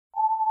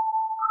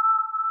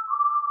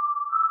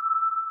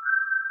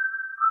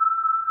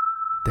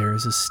there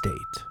is a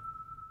state.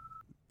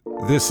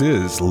 This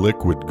is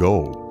Liquid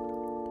Gold.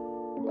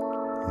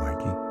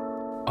 Mikey.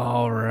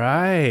 All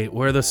right,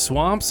 where the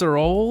swamps are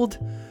old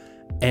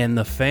and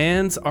the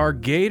fans are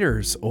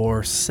Gators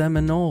or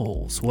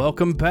Seminoles.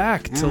 Welcome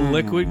back to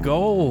Liquid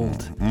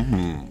Gold.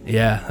 Mm-hmm.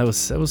 Yeah, that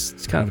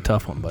was kind of a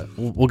tough one, but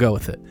we'll go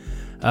with it.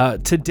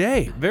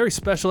 Today, very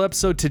special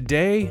episode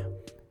today.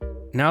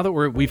 Now that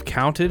we've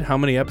counted how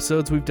many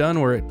episodes we've done,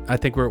 I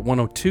think we're at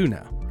 102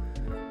 now.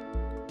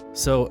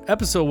 So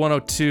episode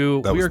 102,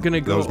 we are going to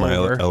go over. That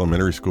was my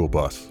elementary school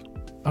bus.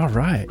 All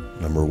right.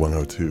 Number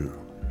 102.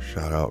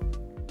 Shout out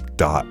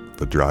Dot,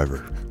 the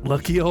driver.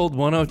 Lucky old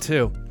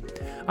 102.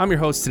 I'm your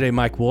host today,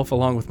 Mike Wolf,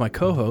 along with my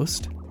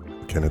co-host,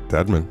 Kenneth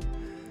Dedman.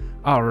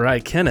 All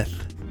right,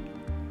 Kenneth.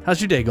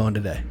 How's your day going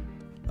today?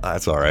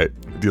 That's all right.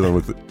 Dealing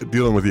with the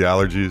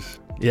allergies.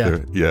 Yeah.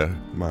 Yeah.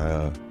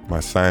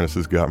 My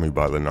sinuses got me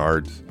by the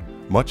nards.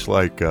 Much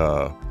like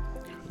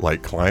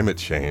climate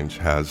change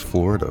has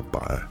Florida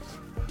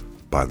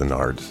by the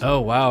nards. Oh,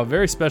 wow. A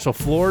very special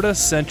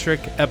Florida-centric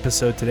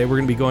episode today. We're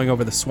going to be going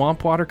over the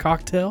Swamp Water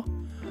cocktail.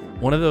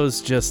 One of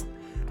those just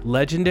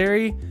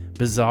legendary,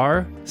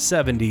 bizarre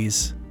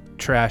 70s,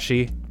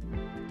 trashy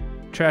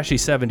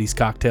 70s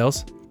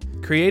cocktails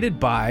created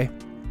by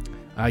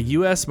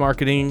U.S.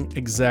 marketing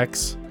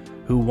execs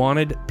who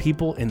wanted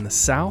people in the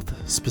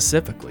South,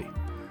 specifically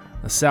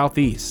the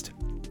Southeast,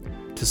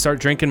 to start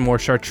drinking more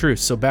chartreuse.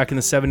 So back in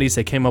the 70s,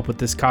 they came up with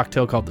this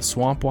cocktail called the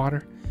Swamp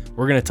Water.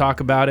 We're going to talk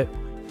about it.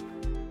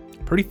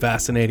 Pretty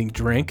fascinating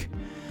drink.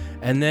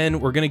 And then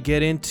we're going to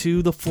get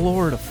into the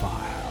Florida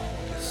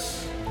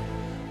Files.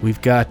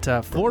 We've got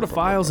Florida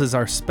Files is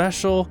our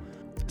special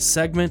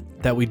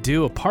segment that we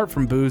do apart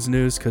from booze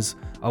news, because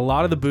a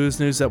lot of the booze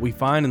news that we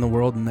find in the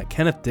world and that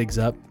Kenneth digs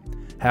up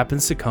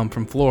happens to come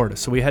from Florida.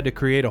 So we had to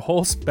create a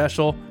whole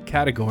special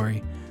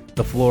category,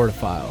 the Florida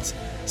Files.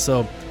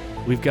 So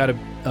we've got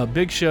a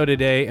big show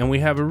today, and we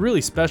have a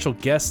really special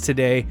guest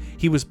today.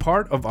 He was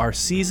part of our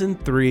Season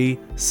 3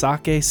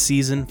 Sake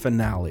season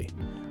finale,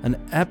 an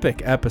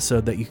epic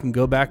episode that you can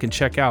go back and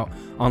check out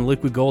on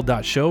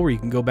liquidgold.show, where you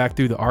can go back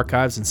through the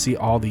archives and see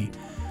all the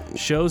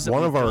shows that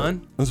we've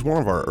done. This is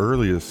one of our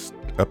earliest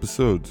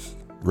episodes,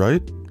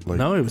 right?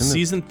 No, it was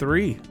Season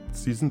 3.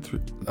 Season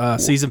 3?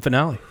 Season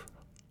finale.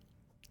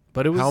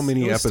 But it was how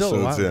many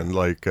episodes in?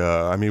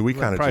 We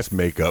kind of just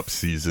make up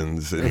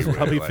seasons anyway.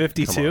 Probably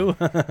 52.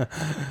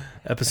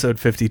 Episode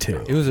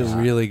 52. It was a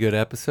really good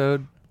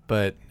episode,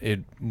 but it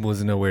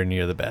was nowhere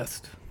near the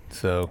best.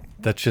 So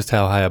that's just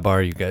how high a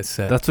bar you guys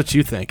set. That's what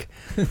you think.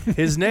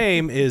 His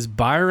name is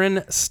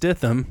Byron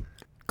Stitham,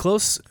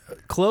 close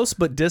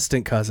but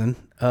distant cousin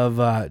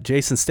of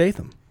Jason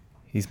Statham.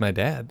 He's my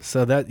dad.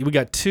 So that we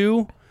got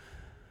two.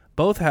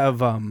 Both have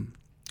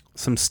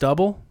some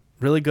stubble.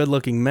 Really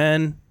good-looking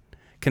men.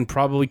 Can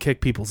probably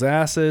kick people's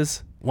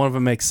asses. One of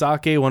them makes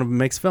sake. One of them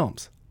makes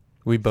films.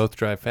 We both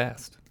drive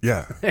fast.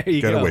 Yeah. There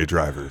you Getaway go.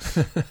 drivers.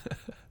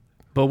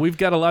 But we've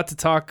got a lot to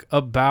talk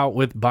about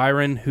with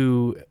Byron,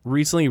 who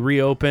recently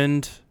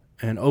reopened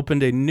and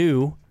opened a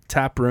new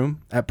tap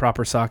room at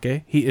Proper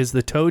Sake. He is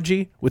the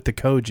Toji with the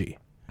Koji.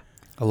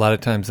 A lot of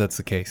times that's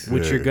the case.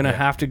 Which you're going to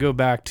have to go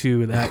back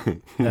to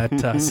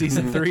that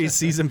Season 3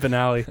 season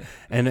finale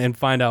and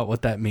find out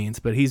what that means.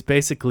 But he's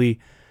basically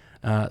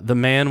the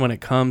man when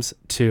it comes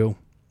to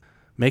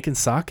making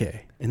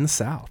sake in the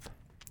South.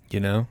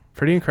 You know?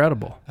 Pretty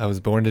incredible. I was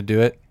born to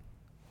do it.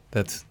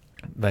 That's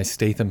my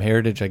Statham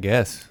heritage, I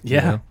guess.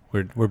 Yeah.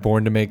 You know? We're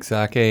born to make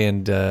sake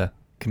and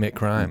commit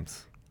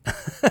crimes.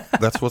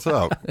 That's what's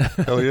up.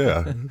 Hell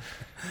yeah.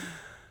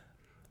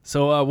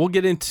 So we'll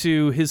get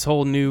into his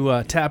whole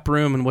new tap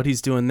room and what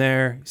he's doing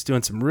there. He's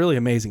doing some really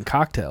amazing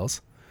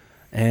cocktails.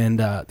 And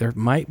there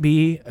might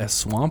be a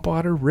swamp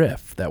water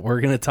riff that we're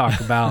going to talk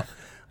about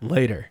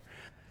later.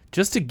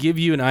 Just to give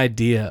you an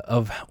idea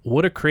of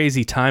what a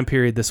crazy time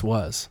period this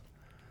was.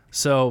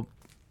 So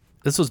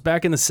this was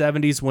back in the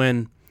 70s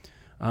when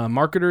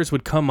marketers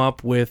would come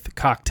up with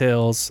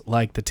cocktails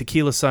like the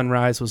Tequila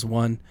Sunrise was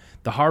one,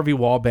 the Harvey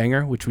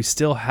Wallbanger, which we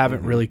still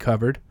haven't really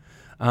covered,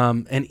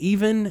 and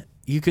even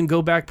you can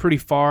go back pretty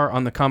far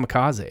on the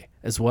Kamikaze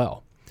as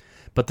well.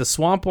 But the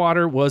Swamp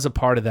Water was a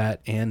part of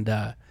that, and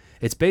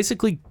it's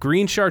basically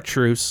green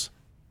chartreuse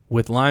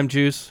with lime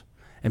juice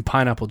and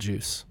pineapple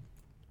juice.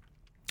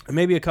 And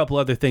maybe a couple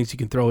other things you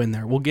can throw in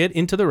there. We'll get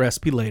into the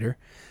recipe later,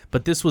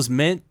 but this was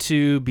meant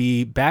to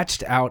be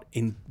batched out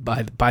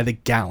by the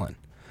gallon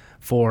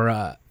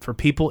for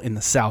people in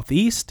the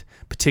Southeast,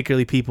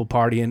 particularly people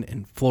partying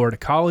in Florida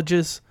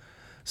colleges.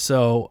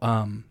 So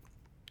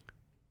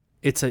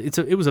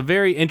it was a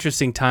very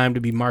interesting time to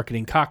be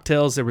marketing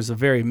cocktails. There was a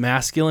very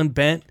masculine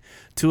bent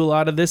to a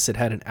lot of this. It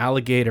had an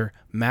alligator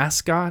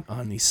mascot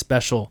on these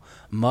special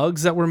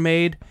mugs that were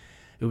made.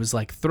 It was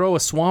like throw a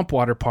swamp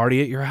water party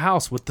at your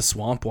house with the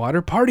swamp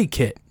water party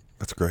kit.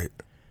 That's great.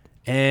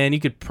 And you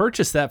could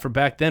purchase that for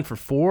back then for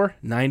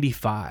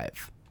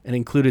 $4.95. It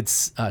included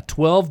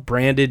 12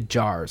 branded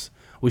jars.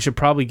 We should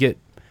probably get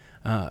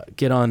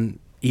on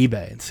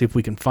eBay and see if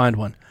we can find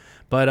one.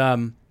 But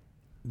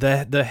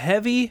the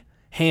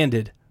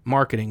heavy-handed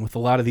marketing with a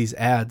lot of these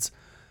ads,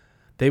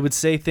 they would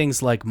say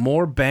things like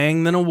more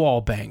bang than a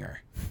wall banger.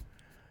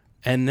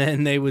 And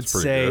then they would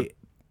say,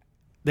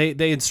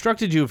 they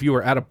instructed you if you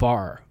were at a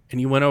bar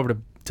and you went over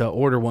to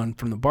order one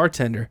from the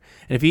bartender,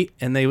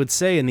 and they would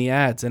say in the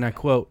ads, and I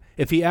quote,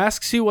 "If he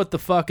asks you what the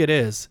fuck it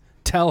is,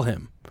 tell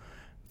him,"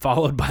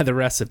 followed by the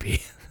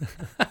recipe.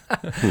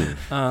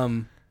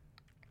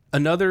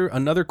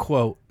 Another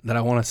quote that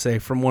I want to say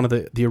from one of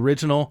the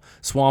original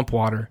Swamp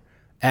Water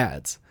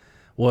ads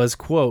was,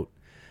 quote,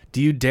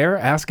 "Do you dare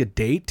ask a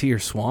date to your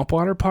Swamp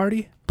Water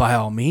party? By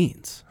all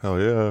means.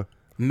 Hell yeah.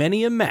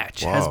 Many a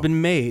match has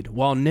been made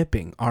while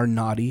nipping our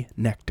naughty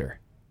nectar."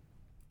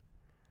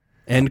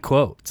 End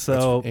quote.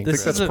 So I think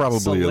that's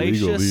probably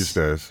illegal these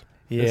days.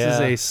 Yeah. This is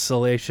a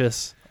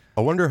salacious.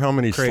 I wonder how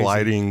many Crazy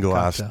sliding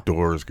glass cocktail.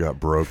 doors got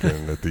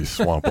broken at these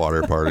Swamp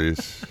Water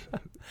parties.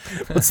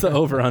 What's the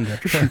over-under?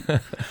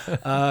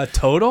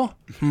 Total?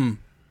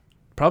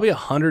 Probably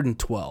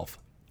 112.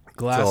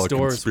 Glass It's all a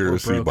doors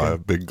conspiracy were by a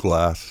broken. big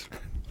glass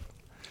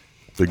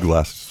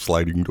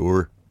sliding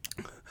door.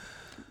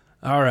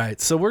 All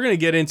right, so we're gonna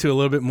get into a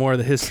little bit more of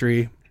the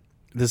history,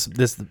 this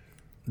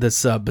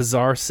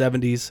bizarre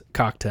 '70s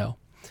cocktail,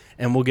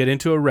 and we'll get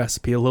into a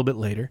recipe a little bit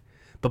later.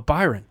 But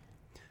Byron,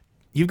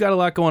 you've got a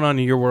lot going on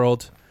in your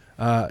world.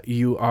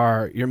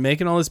 You're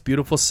making all this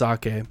beautiful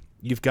sake.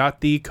 You've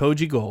got the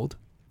Koji Gold.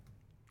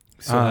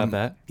 Still have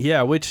that.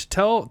 Yeah, which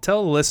tell the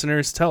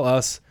listeners, tell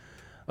us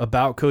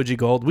about Koji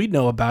Gold. We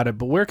know about it,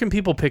 but where can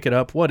people pick it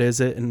up? What is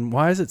it, and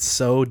why is it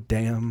so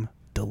damn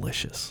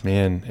delicious?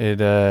 Man, it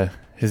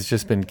has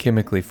just been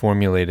chemically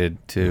formulated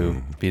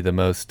to be the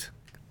most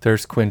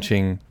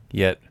thirst-quenching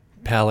yet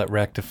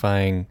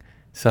palate-rectifying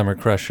summer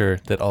crusher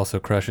that also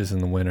crushes in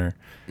the winter.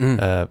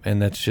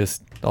 And that's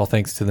just all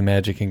thanks to the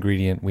magic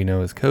ingredient we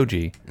know as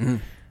Koji.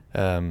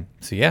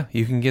 So yeah,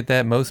 you can get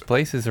that most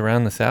places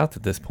around the South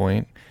at this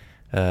point.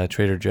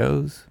 Trader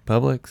Joe's,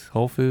 Publix,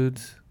 Whole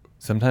Foods,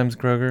 sometimes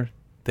Kroger.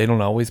 They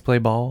don't always play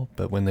ball,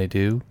 but when they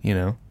do,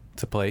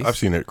 it's a place. I've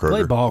seen it at Kroger.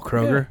 Play ball,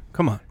 Kroger.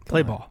 Come on,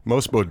 play ball.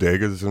 Most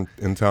bodegas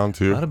in town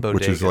too, A lot of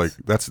which is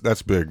bodegas. like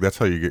that's big. That's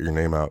how you get your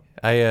name out.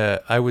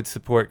 I would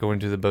support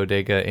going to the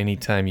bodega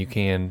anytime you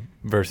can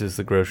versus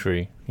the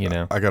grocery,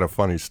 I got a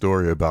funny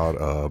story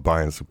about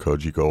buying some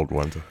Koji Gold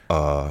once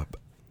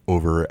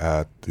over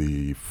at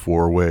the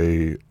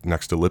Four-Way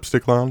next to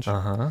Lipstick Lounge.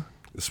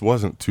 This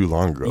wasn't too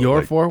long ago.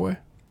 Your four-way?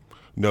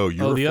 No,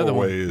 your the other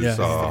one. Four-Way is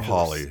Yeah.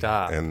 Holly.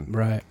 Stop. And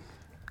Right.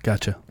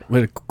 Gotcha.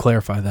 Way to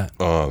clarify that.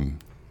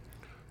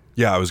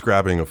 yeah, I was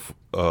grabbing a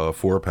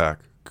 4-pack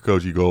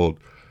Koji Gold,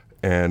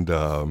 and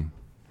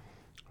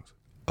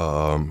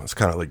it's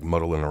kind of like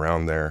muddling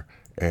around there.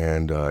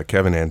 And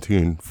Kevin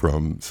Antoon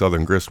from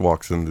Southern Grist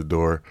walks in the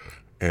door,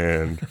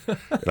 and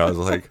I was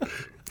like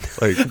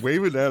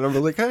waving at him.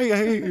 I'm like,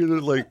 hey,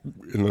 and then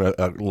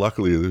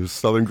luckily there's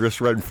Southern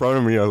Grist right in front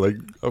of me. I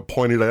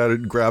pointed at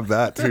it and grabbed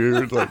that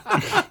too,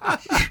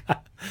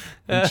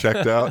 and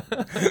checked out.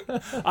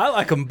 I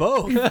like them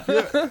both.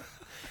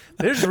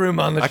 There's room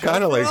on the I shelf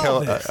kind of for like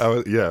all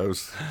how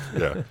this.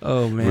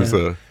 Oh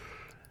man,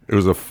 it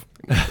was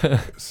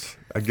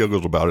I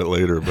giggled about it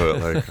later, but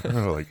I don't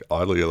know,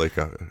 oddly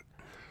got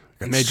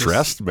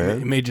stressed,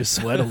 man. It made you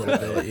sweat a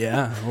little bit.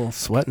 Yeah, a little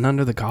sweating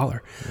under the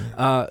collar.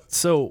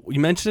 So you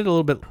mentioned it a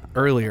little bit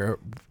earlier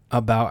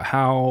about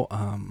how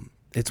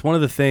it's one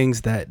of the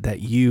things that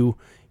you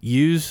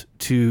use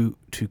to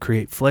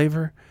create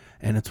flavor,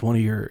 and it's one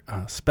of your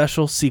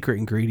special secret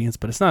ingredients,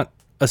 but it's not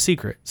a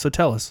secret. So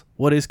tell us,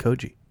 what is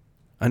Koji?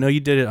 I know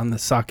you did it on the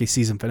sake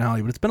season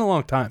finale, but it's been a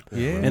long time.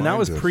 Yeah. And that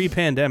was Remind us.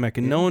 pre-pandemic,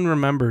 and no one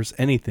remembers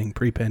anything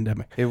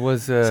pre-pandemic. It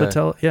was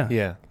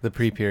Yeah, the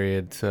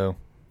pre-period. So,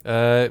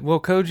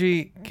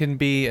 Koji can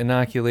be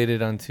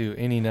inoculated onto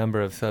any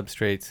number of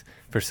substrates.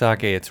 For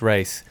sake, it's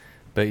rice,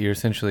 but you're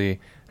essentially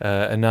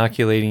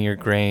inoculating your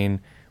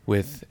grain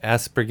with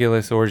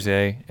Aspergillus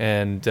orzae,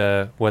 and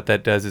what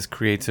that does is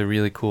creates a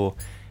really cool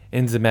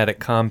enzymatic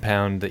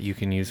compound that you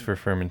can use for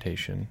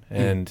fermentation.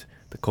 And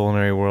the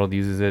culinary world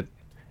uses it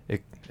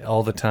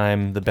all the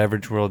time. The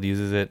beverage world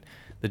uses it.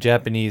 The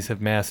Japanese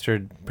have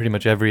mastered pretty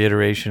much every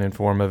iteration and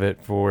form of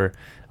it for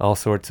all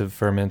sorts of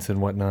ferments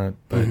and whatnot.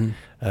 But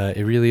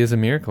it really is a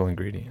miracle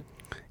ingredient.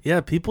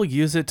 Yeah, people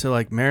use it to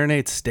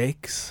marinate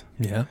steaks.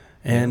 Yeah.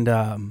 And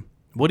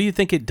what do you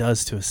think it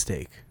does to a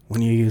steak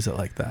when you use it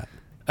like that?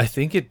 I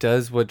think it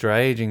does what dry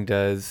aging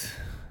does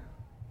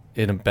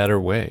in a better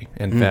way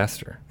and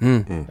faster,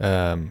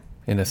 in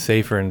a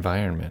safer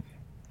environment,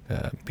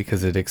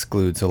 because it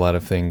excludes a lot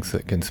of things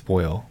that can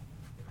spoil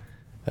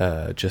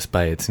just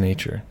by its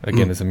nature.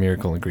 Again, it's a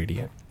miracle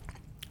ingredient.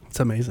 It's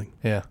amazing.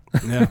 Yeah.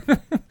 Yeah.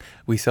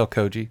 We sell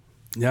Koji.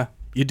 Yeah.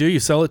 You do? You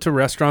sell it to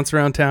restaurants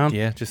around town?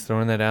 Yeah, just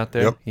throwing that out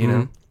there.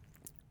 Yep.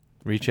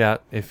 Reach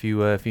out if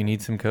you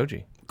need some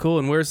Koji. Cool.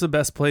 And where's the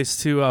best place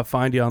to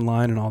find you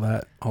online and all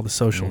that, all the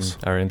socials?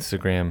 Our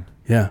Instagram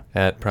Yeah.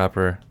 at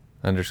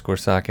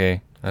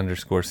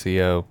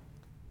proper_sake_co.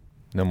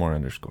 No more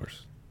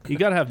underscores. You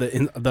got to have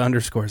the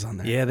underscores on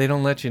there. Yeah, they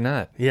don't let you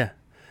not. Yeah.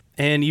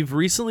 And you've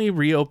recently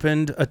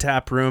reopened a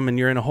tap room, and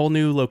you're in a whole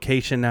new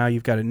location now.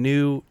 You've got a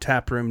new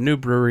tap room, new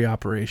brewery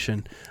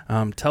operation.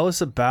 Tell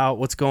us about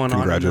what's going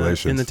on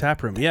in the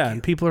tap room. Yeah,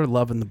 and people are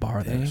loving the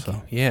bar there.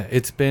 So yeah,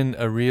 it's been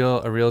a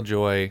real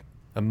joy.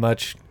 A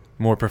much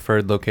more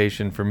preferred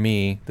location for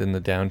me than the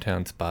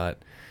downtown spot,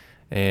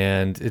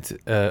 and it's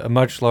a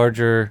much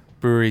larger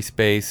brewery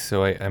space,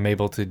 so I'm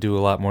able to do a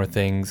lot more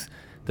things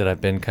that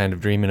I've been kind of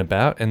dreaming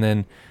about. And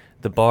then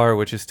the bar,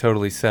 which is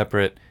totally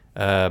separate.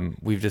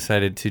 We've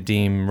decided to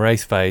deem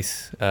Rice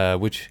Vice,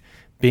 which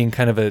being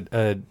kind of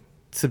a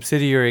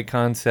subsidiary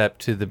concept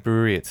to the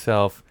brewery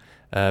itself,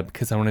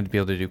 because I wanted to be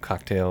able to do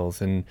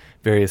cocktails and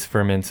various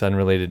ferments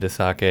unrelated to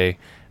sake,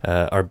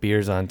 our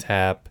beers on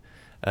tap,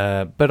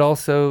 but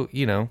also,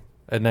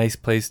 a nice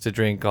place to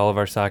drink all of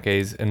our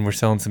sakes, and we're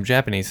selling some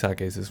Japanese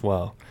sakes as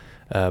well,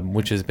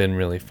 which has been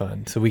really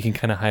fun. So we can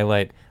kind of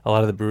highlight a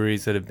lot of the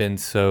breweries that have been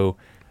so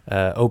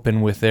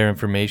open with their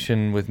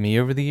information with me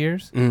over the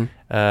years.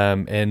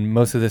 And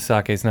most of this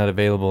sake is not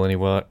available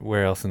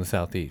anywhere else in the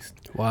Southeast.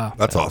 Wow.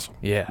 That's awesome.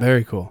 Yeah.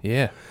 Very cool.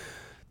 Yeah.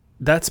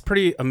 That's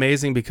pretty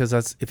amazing, because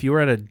if you were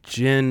at a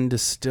gin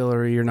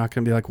distillery, you're not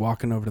going to be like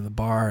walking over to the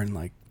bar and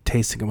like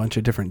tasting a bunch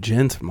of different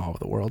gins from all over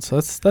the world. So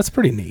that's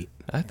pretty neat.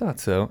 I thought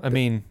so. I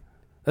mean,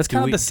 that's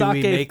kind of the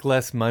sake. Do we make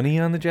less money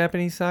on the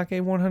Japanese sake?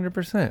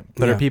 100%.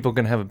 But are people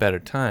going to have a better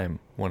time?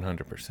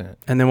 100%.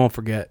 And they won't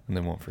forget.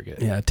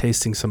 Yeah,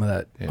 tasting some of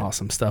that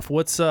awesome stuff.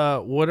 What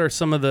are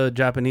some of the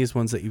Japanese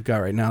ones that you've got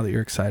right now that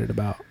you're excited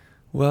about?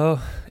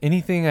 Well,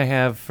 anything I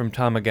have from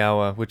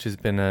Tamagawa, which has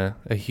been a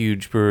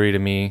huge brewery to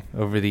me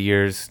over the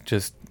years,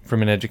 just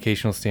from an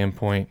educational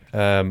standpoint.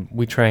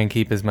 We try and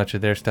keep as much of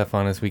their stuff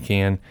on as we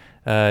can.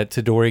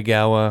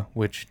 Tadorigawa,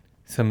 which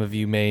some of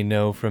you may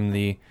know from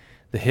the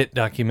hit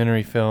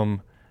documentary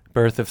film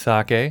Birth of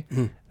Sake.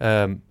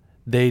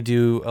 They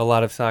do a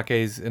lot of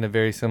sakes in a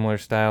very similar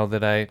style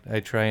that I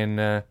try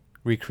and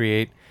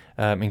recreate.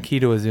 And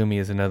Kido Azumi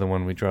is another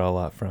one we draw a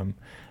lot from.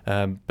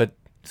 But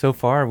so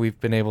far, we've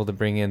been able to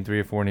bring in 3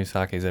 or 4 new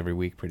sakes every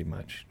week, pretty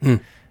much.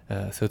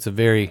 So it's a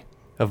very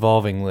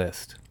evolving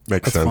list.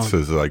 Makes That's sense fun.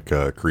 as like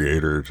a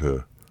creator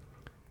to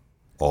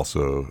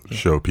also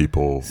show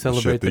people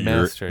Celebrate the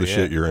master,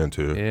 shit you're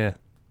into. Yeah,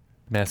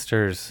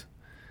 masters.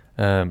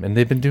 And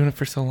they've been doing it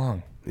for so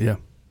long. Yeah.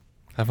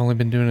 I've only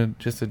been doing it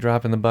just a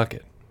drop in the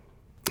bucket.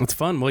 It's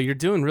fun. Well, you're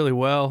doing really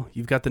well.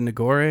 You've got the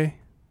Nagore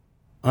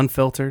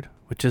unfiltered,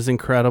 which is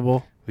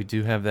incredible. We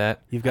do have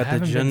that. You've got I the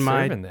haven't been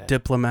serving Junmai that.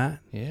 Diplomat.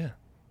 Yeah.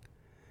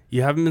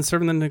 You haven't been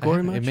serving the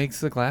Nagore much? It makes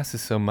the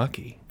glasses so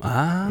mucky.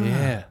 Ah.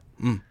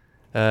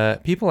 Yeah.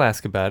 People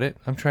ask about it.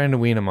 I'm trying to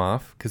wean them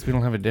off because we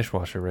don't have a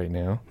dishwasher right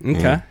now.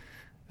 Okay.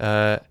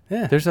 Yeah.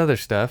 There's There's other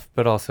stuff,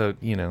 but also,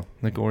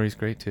 Nagore's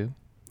great too.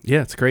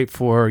 Yeah, it's great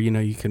for,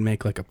 you can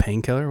make like a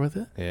painkiller with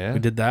it. Yeah. We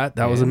did that.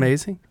 That was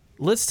amazing.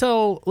 Let's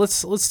tell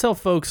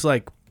folks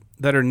like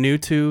that are new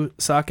to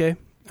sake,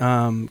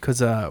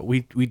 because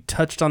we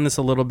touched on this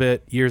a little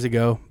bit years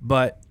ago,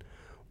 but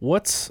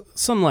what's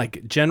some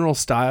like general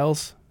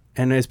styles,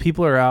 and as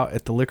people are out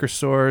at the liquor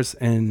stores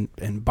and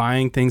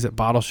buying things at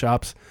bottle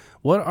shops,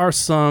 what are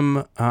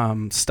some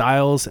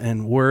styles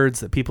and words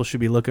that people should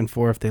be looking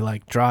for if they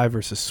like dry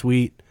versus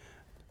sweet,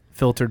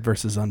 filtered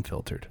versus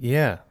unfiltered?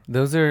 Yeah,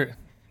 those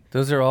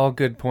are all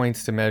good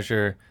points to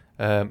measure.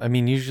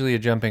 Usually a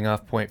jumping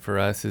off point for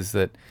us is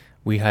that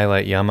we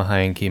highlight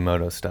Yamaha and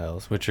Kimoto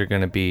styles, which are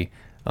going to be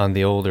on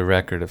the older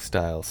record of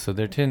styles. So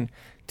they're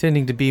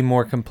tending to be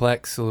more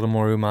complex, a little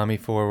more umami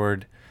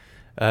forward,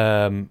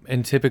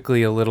 and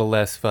typically a little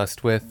less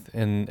fussed with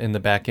in the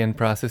back end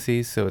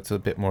processes. So it's a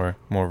bit more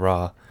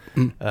raw.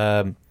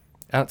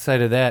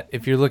 Outside of that,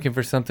 if you're looking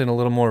for something a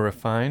little more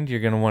refined, you're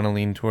going to want to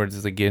lean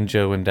towards the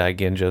Ginjo and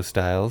Daiginjo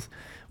styles,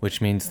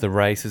 which means the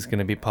rice is going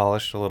to be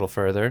polished a little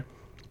further.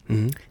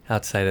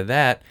 Outside of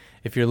that,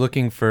 if you're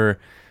looking for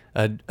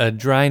a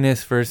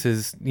dryness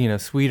versus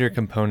sweeter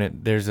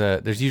component, there's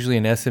usually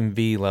an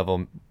SMV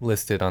level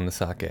listed on the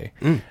sake,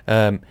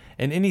 and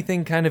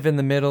anything kind of in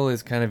the middle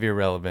is kind of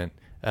irrelevant.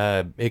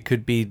 It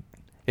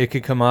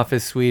could come off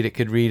as sweet, it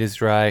could read as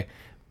dry,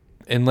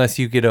 unless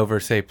you get over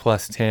say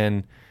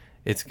 +10,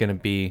 it's going to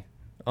be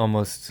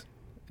almost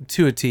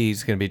to a T.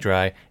 It's going to be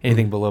dry.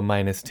 Anything below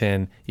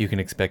 -10, you can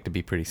expect to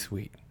be pretty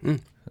sweet.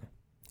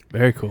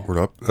 Very cool. Word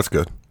up. That's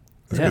good.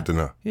 That's good to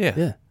know.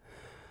 Yeah.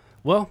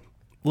 Well,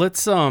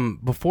 let's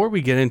before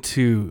we get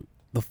into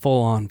the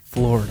full-on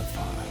Florida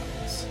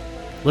files,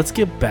 let's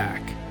get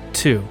back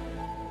to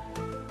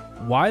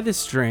why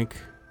this drink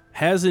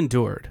has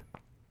endured.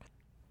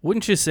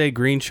 Wouldn't you say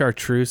green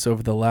chartreuse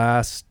over the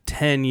last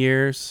 10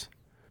 years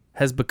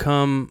has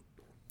become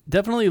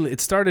definitely,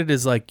 it started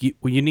as like you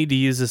need to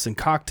use this in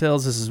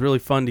cocktails. This is really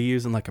fun to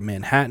use in like a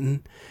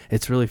Manhattan.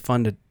 It's really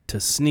fun to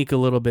sneak a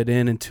little bit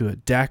into a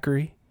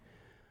daiquiri,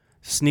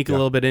 sneak a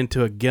little bit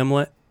into a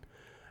gimlet.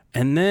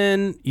 And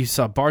then you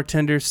saw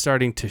bartenders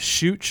starting to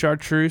shoot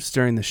chartreuse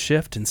during the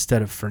shift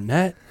instead of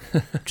Fernet,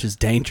 which is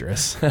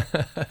dangerous.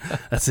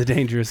 That's a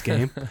dangerous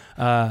game.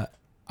 I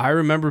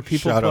remember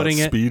people putting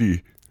it.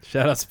 Speedy.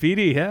 Shout out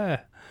Speedy,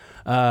 yeah.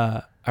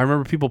 I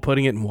remember people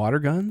putting it in water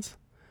guns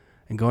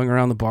and going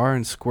around the bar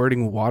and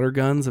squirting water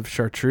guns of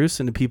chartreuse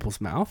into people's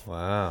mouth.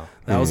 Wow.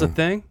 That was a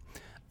thing.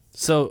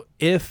 So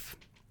if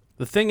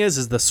the thing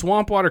is the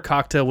swamp water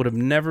cocktail would have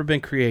never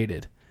been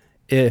created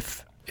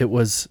if it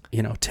was,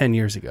 10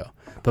 years ago.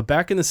 But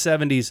back in the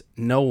 70s,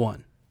 no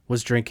one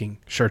was drinking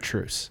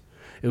chartreuse.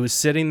 It was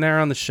sitting there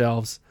on the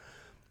shelves.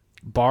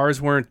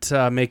 Bars weren't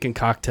making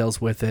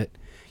cocktails with it.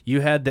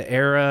 You had the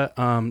era.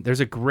 There's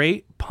a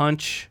great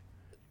Punch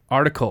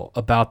article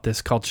about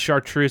this called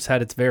Chartreuse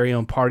Had Its Very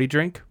Own Party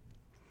Drink,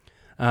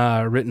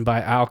 written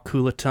by Al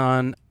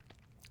Coulaton.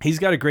 He's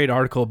got a great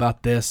article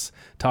about this,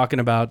 talking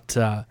about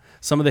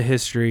some of the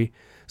history.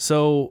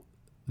 So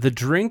the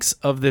drinks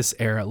of this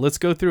era, let's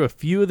go through a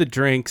few of the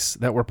drinks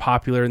that were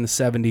popular in the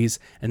 70s.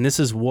 And this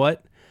is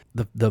what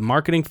the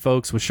marketing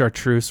folks with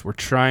chartreuse were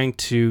trying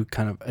to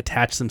kind of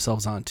attach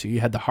themselves onto.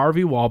 You had the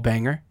Harvey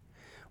Wallbanger,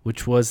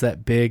 which was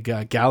that big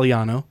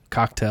Galliano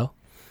cocktail,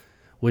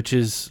 which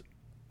is,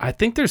 I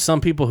think there's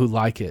some people who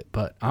like it,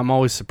 but I'm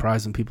always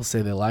surprised when people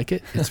say they like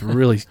it. It's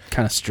really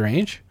kind of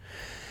strange.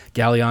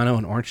 Galliano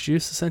and orange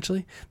juice,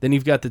 essentially. Then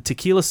you've got the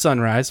Tequila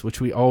Sunrise, which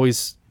we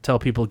always tell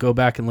people go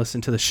back and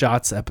listen to the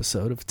Shots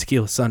episode of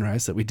Tequila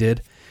Sunrise that we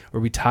did,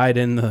 where we tied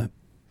in the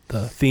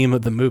theme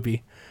of the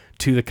movie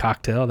to the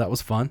cocktail. That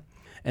was fun.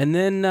 And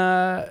then,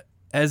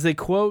 as they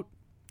quote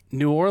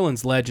New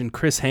Orleans legend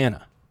Chris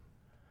Hanna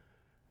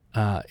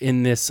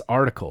in this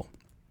article,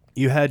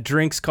 you had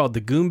drinks called the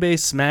Goombay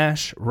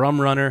Smash,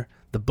 Rum Runner,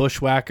 the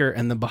Bushwhacker,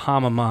 and the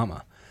Bahama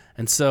Mama.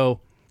 And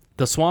so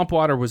the Swamp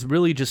Water was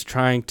really just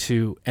trying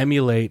to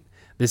emulate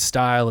this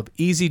style of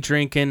easy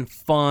drinking,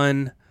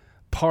 fun,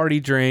 party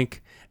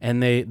drink,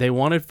 and they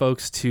wanted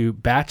folks to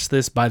batch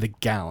this by the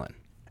gallon.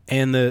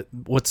 And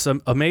what's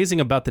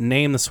amazing about the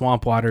name, the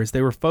Swamp Water, is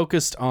they were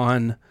focused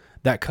on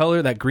that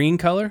color, that green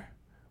color,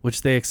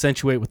 which they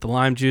accentuate with the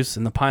lime juice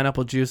and the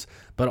pineapple juice,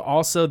 but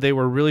also they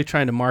were really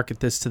trying to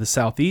market this to the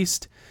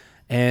Southeast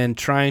and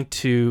trying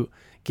to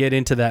get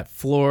into that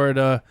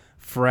Florida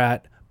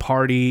frat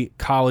party,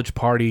 college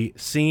party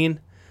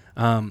scene.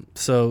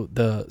 So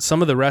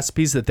some of the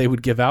recipes that they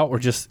would give out were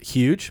just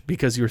huge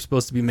because you were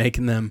supposed to be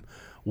making them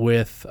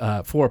with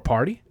for a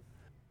party.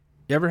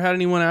 You ever had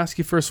anyone ask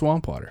you for a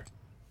swamp water?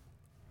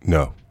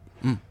 No.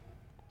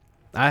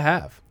 I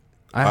have.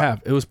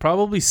 It was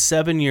probably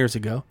 7 years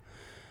ago.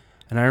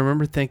 And I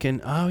remember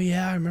thinking, oh,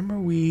 yeah, I remember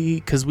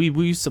because we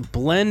used to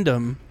blend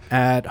them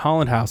at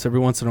Holland House every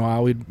once in a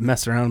while. We'd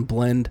mess around and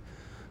blend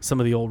some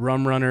of the old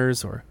Rum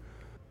Runners or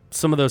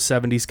some of those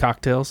 70s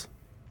cocktails.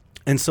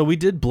 And so we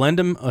did blend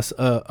them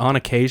on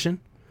occasion,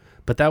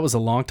 but that was a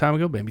long time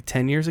ago, maybe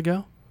 10 years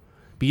ago.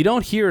 But you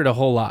don't hear it a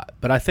whole lot.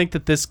 But I think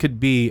that this could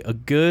be a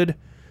good,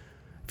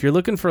 if you're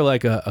looking for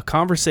like a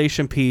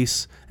conversation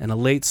piece and a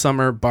late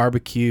summer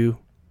barbecue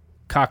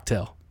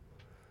cocktail,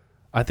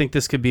 I think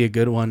this could be a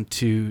good one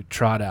to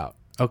trot out.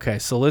 Okay,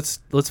 so let's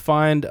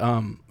find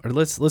or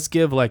let's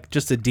give like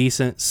just a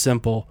decent,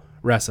 simple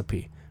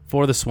recipe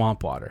for the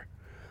swamp water.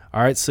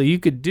 All right, so you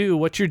could do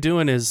what you're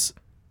doing is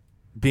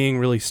being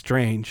really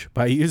strange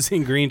by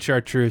using green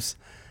chartreuse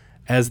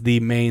as the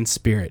main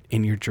spirit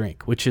in your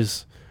drink, which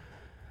is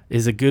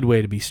a good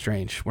way to be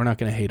strange. We're not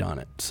going to hate on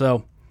it.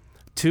 So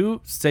 2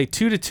 to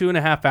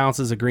 2.5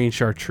 ounces of green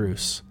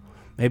chartreuse,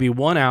 maybe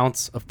 1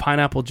 ounce of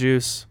pineapple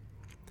juice.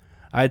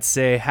 I'd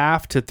say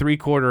 1/2 to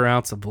 3/4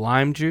 ounce of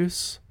lime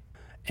juice.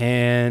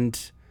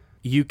 And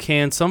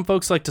some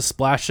folks like to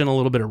splash in a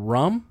little bit of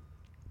rum,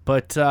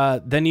 but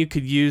then you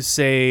could use,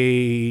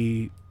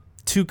 say,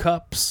 2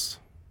 cups.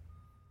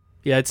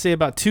 Yeah, I'd say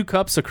about 2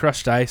 cups of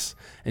crushed ice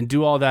and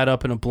do all that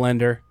up in a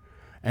blender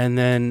and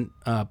then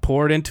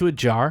pour it into a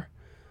jar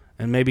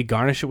and maybe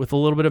garnish it with a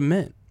little bit of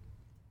mint.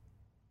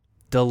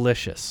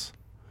 Delicious.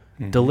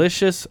 Mm-hmm.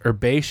 Delicious,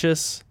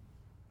 herbaceous,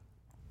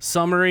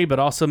 summery, but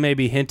also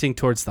maybe hinting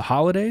towards the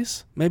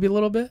holidays, maybe a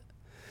little bit.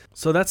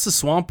 So that's the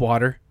swamp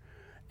water.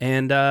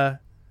 And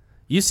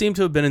you seem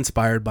to have been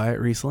inspired by it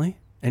recently,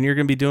 and you're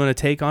going to be doing a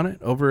take on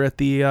it over at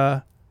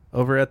the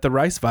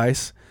Rice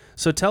Vice.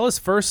 So tell us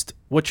first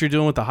what you're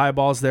doing with the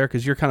highballs there,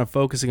 because you're kind of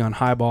focusing on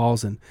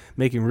highballs and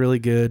making really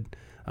good,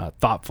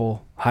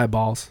 thoughtful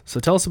highballs. So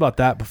tell us about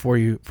that before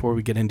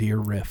we get into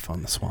your riff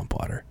on the swamp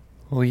water.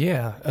 Well,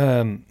 yeah.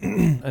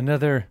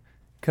 Another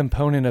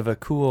component of a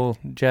cool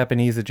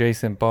Japanese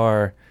adjacent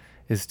bar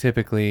is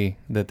typically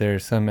that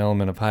there's some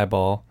element of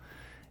highball.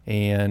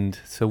 And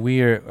so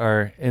we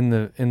are in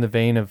the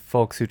vein of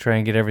folks who try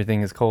and get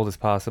everything as cold as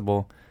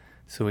possible.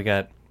 So we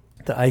got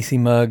the icy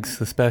mugs,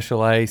 the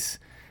special ice,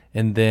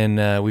 and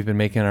then we've been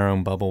making our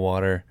own bubble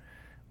water,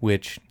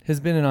 which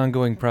has been an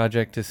ongoing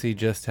project to see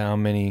just how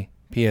many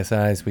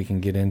PSIs we can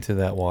get into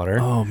that water.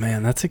 Oh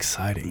man, that's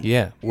exciting.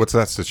 Yeah. What's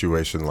that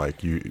situation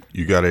like? You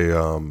got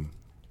a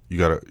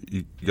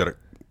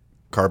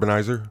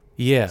carbonizer?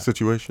 Yeah.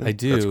 Situation? I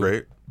do. That's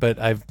great. But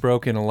I've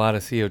broken a lot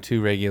of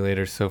CO2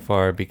 regulators so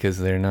far because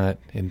they're not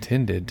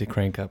intended to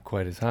crank up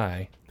quite as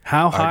high.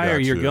 How high are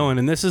you going?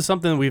 And this is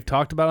something we've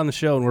talked about on the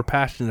show and we're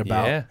passionate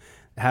about. Yeah.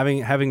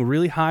 Having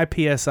really high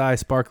PSI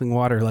sparkling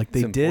water like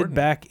they did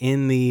back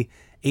in the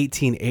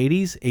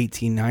 1880s,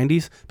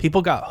 1890s,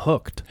 people got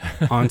hooked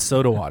on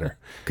soda water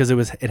because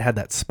it had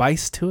that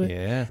spice to it.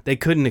 Yeah. They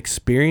couldn't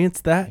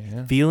experience that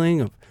Yeah.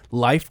 feeling of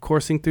life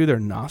coursing through their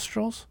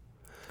nostrils.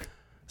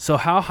 So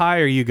how high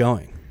are you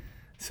going?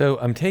 So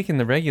I'm taking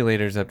the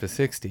regulators up to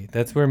 60.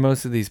 That's where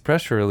most of these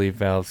pressure relief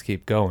valves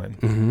keep going.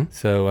 Mm-hmm.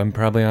 So I'm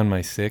probably on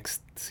my 6th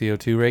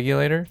CO2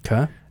 regulator.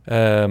 Okay.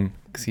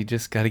 Because you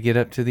just got to get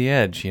up to the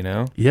edge, you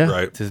know? Yeah.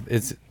 Right.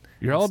 It's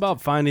You're all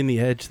about finding the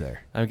edge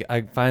there.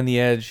 I find the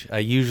edge. I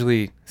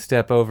usually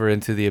step over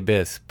into the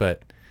abyss,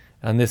 but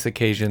on this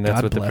occasion, that's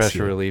God what the bless pressure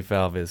you. relief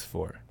valve is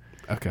for.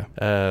 Okay.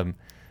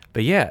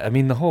 But yeah, I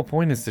mean, the whole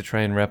point is to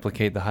try and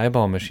replicate the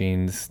highball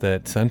machines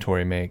that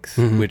Suntory makes,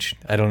 Mhm. which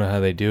I don't know how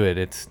they do it.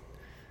 It's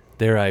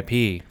their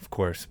IP, of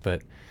course,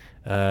 but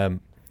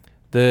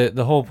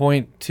the whole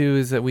point too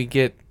is that we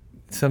get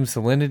some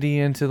salinity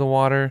into the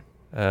water,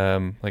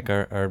 like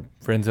our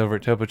friends over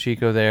at Topo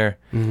Chico there,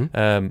 Mm-hmm.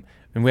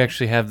 and we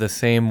actually have the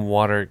same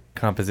water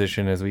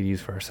composition as we use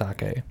for our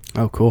sake.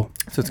 Oh, cool.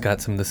 So it's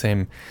got some of the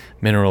same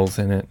minerals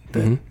in it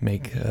that Mhm.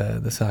 make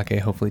the sake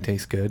hopefully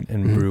taste good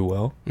and Mhm. brew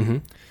well.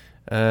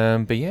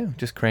 Mm-hmm. But yeah,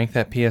 just crank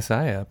that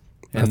PSI up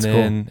and That's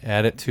then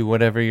add it to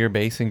whatever your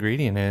base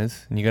ingredient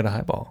is, and you got a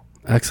highball.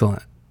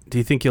 Excellent. Do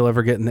you think you'll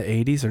ever get in the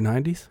 80s or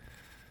 90s?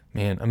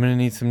 Man, I'm going to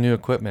need some new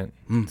equipment.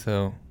 Mm.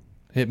 So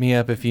hit me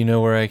up if you know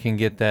where I can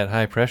get that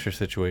high pressure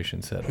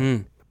situation set up. Hmm.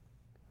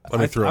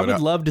 Let me throw I it would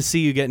out. love to see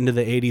you get into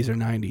the 80s or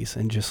 90s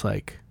and just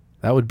like,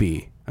 that would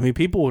be, I mean,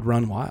 people would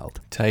run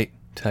wild. Tight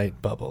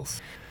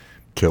bubbles.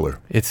 Killer.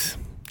 It's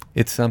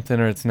something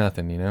or it's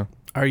nothing, you know?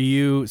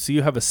 So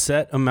you have a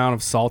set amount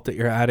of salt that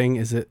you're adding.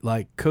 Is it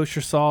like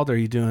kosher salt? Are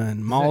you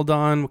doing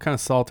Maldon? What kind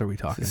of salt are we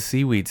talking? It's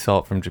seaweed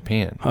salt from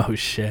Japan. Oh,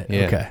 shit.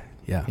 Yeah. Okay.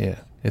 Yeah. Yeah.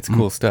 It's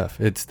cool stuff.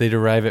 They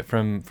derive it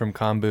from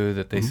kombu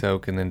that they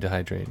soak and then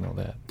dehydrate and all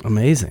that.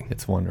 Amazing.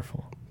 It's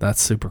wonderful.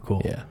 That's super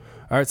cool. Yeah.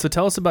 All right. So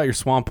tell us about your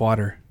swamp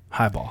water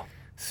highball.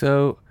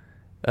 So,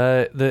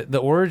 the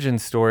origin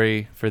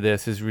story for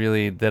this is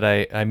really that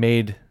I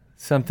made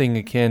something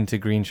akin to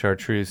green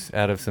chartreuse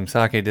out of some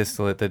sake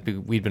distillate that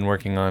we'd been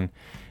working on,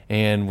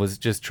 and was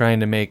just trying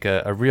to make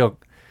a real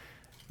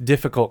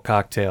difficult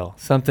cocktail,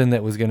 something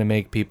that was going to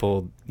make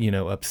people,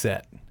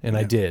 upset. And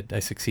I did. I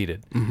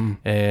succeeded. Mm-hmm.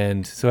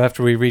 And so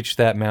after we reached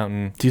that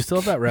mountain, Do you still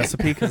have that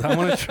recipe? Because I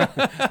want to try.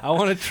 I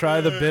want to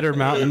try the bitter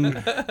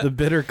mountain, the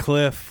bitter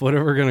cliff,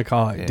 whatever we're gonna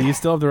call it. Yeah. Do you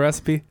still have the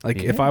recipe? Like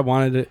if Yeah. I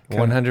wanted it,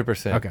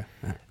 100%.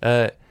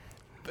 Okay.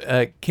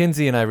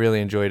 Kinsey and I really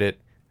enjoyed it,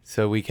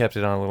 so we kept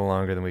it on a little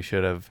longer than we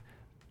should have.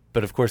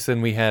 But of course,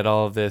 then we had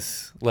all of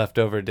this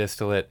leftover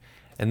distillate,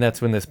 and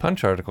that's when this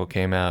Punch article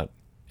came out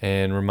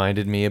and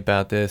reminded me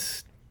about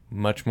this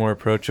much more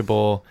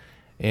approachable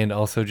and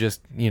also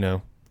just,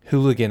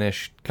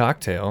 hooliganish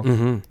cocktail.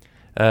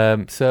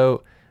 Mm-hmm.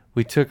 So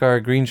we took our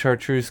green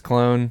chartreuse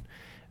clone.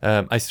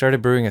 I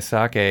started brewing a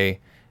sake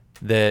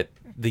that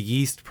the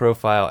yeast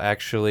profile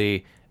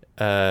actually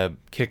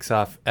kicks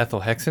off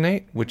ethyl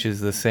hexanate, which is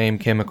the same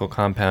chemical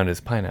compound as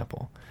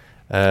pineapple.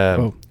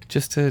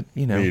 Just to,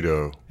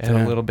 Neato. add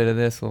a little bit of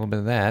this, a little bit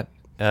of that.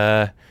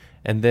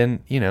 And then,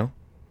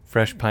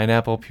 fresh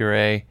pineapple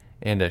puree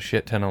and a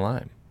shit ton of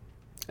lime.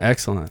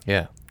 Excellent.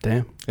 Yeah.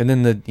 Damn. And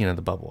then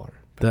the bubble water.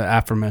 The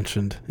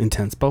aforementioned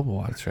intense bubble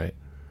water. That's right.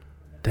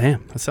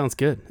 Damn, that sounds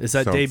good. Is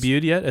that Sounds-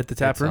 debuted yet at the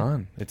tap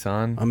room? It's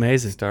on.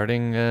 Amazing.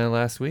 Starting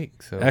last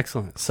week. So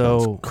Excellent.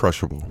 So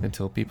Crushable.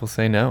 until people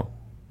say no.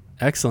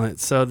 excellent.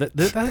 So that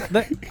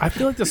I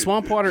feel like the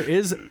swamp water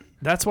is.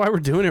 That's why we're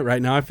doing it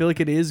right now. I feel like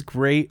it is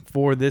great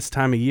for this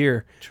time of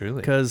year Truly.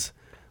 because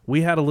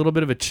we had a little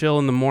bit of a chill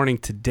in the morning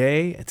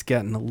today. It's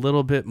gotten a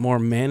little bit more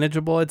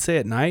manageable, I'd say,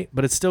 at night,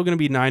 but it's still going to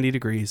be 90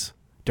 degrees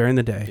during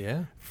the day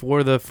Yeah.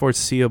 for the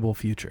foreseeable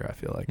future. I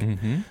feel like.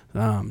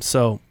 Mm-hmm.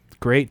 So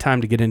great time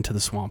to get into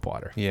the swamp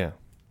water. Yeah.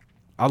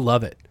 I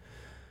love it.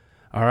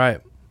 All right.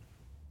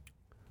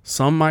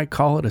 Some might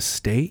call it a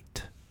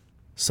state.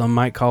 Some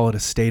might call it a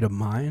state of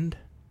mind.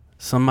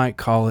 Some might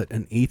call it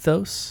an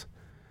ethos.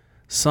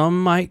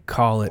 Some might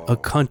call it a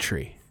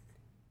country.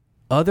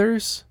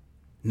 Others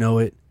know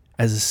it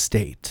as a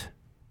state.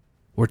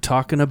 We're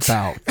talking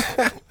about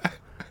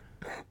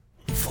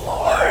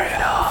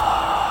Florida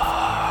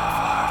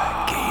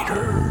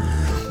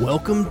Gators.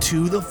 Welcome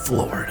to the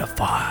Florida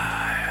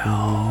Files.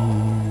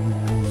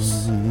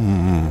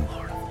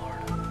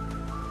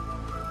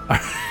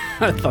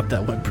 I thought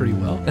that went pretty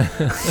well.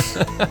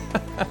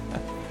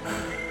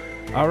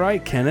 All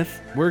right, Kenneth,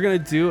 we're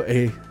going to do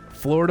a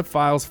Florida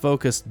Files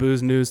focused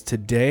booze news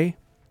today.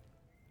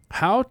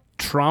 How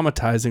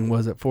traumatizing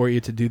was it for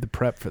you to do the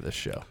prep for this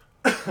show?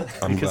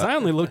 Because I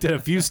only looked at a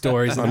few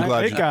stories and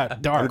it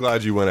got dark. I'm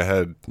glad you went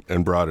ahead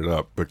and brought it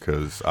up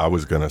because I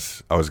was gonna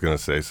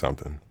say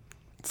something.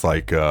 It's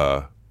like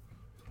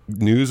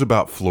news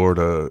about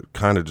Florida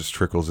kind of just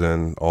trickles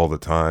in all the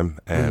time,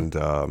 and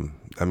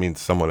I mean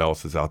someone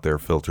else is out there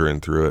filtering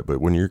through it. But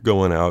when you're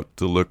going out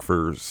to look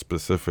for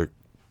specific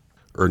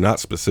or not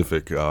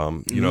specific,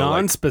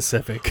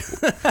 non-specific.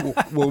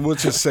 well,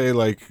 let's just say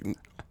like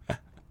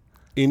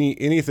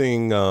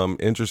anything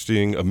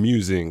interesting,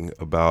 amusing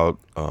about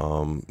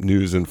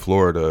news in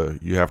Florida,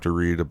 you have to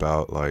read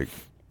about like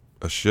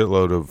a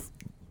shitload of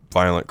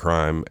violent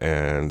crime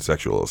and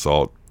sexual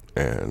assault,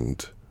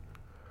 and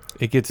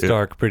It gets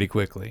dark pretty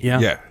quickly.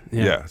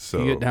 yeah. So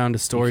you get down to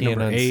story you can't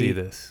number unsee 8.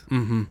 this.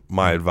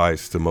 my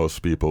advice to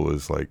most people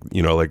is like,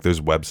 like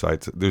there's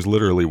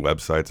literally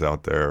websites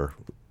out there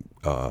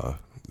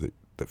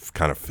that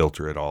kind of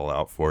filter it all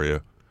out for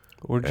you.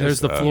 Or There's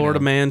just the Florida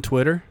Man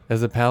Twitter.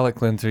 as a palate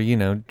cleanser,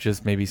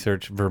 just maybe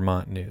search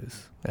Vermont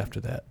news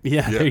after that.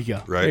 Yeah, Yeah, there you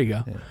go. right. There you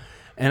go. Yeah.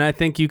 And I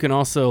think you can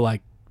also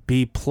like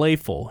be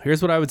playful.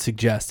 Here's what I would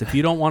suggest: if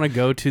you don't want to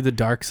go to the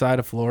dark side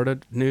of Florida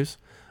news,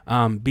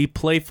 be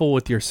playful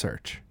with your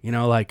search.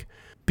 Like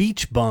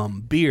beach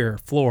bum beer,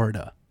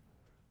 Florida.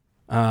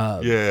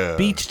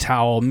 Beach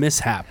towel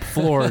mishap,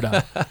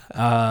 Florida.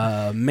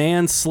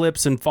 Man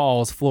slips and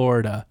falls,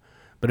 Florida.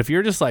 But if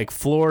you're just like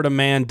Florida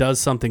man does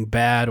something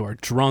bad or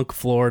drunk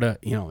Florida,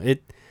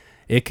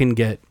 it can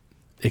get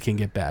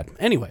bad.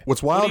 Anyway,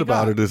 What's what do wild you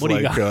about got? it is What do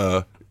you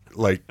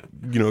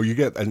got? you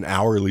get an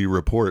hourly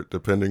report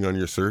depending on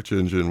your search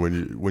engine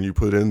when you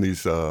put in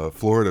these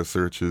Florida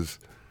searches,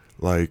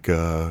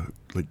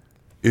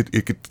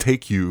 it could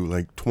take you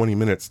like 20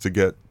 minutes to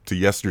get to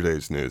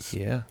yesterday's news.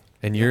 Yeah.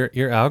 And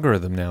your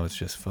algorithm now is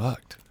just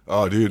fucked.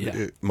 Oh, dude,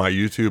 Yeah. my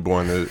YouTube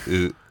one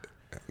is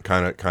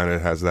kind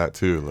of has that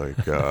too. Like,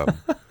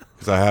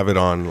 because I have it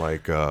on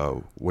like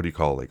what do you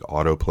call it, like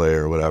autoplay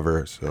or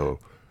whatever. So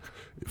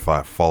if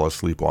I fall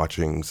asleep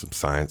watching some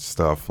science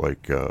stuff,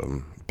 like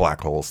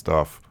black hole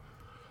stuff,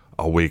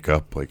 I'll wake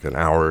up like an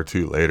hour or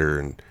two later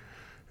and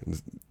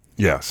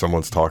yeah,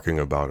 someone's talking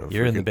about a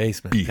You're in the freaking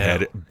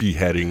basement.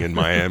 beheading in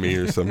Miami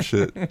or some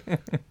shit.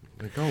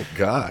 Like, oh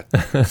God.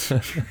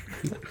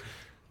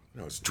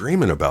 I was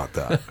dreaming about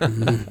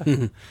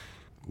that.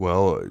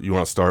 Well, you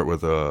want to start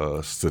with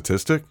a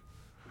statistic?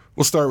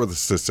 We'll start with a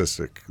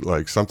statistic,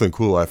 like something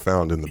cool I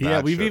found in the Yeah,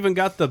 batch. we've even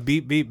got the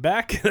beep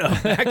back it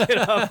up, back it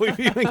up. We've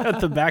even got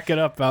the back it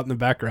up out in the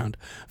background.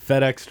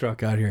 FedEx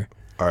truck out here.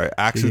 All right,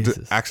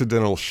 Jesus.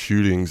 accidental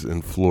shootings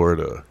in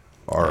Florida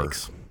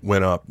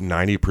went up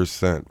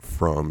 90%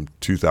 from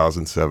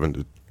 2007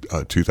 to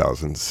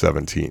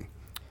 2017.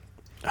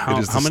 How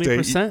is the many state-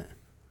 percent?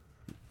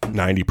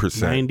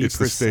 90%. It's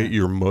the 90%. state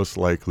you're most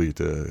likely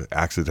to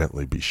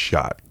accidentally be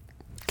shot.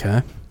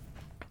 Okay.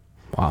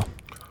 Wow.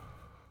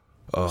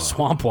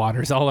 Swamp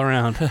waters all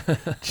around.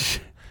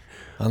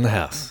 On the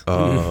house.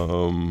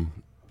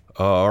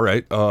 All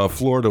right.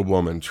 Florida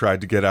woman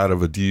tried to get out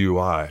of a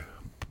DUI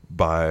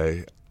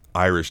by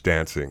Irish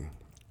dancing.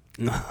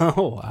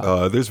 Oh,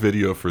 wow. There's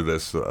video for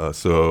this,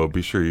 so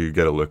be sure you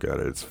get a look at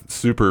it. It's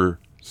super,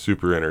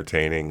 super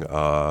entertaining.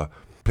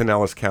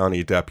 Pinellas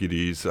County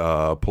deputies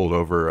pulled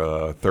over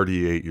a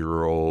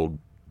 38-year-old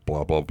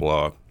blah, blah,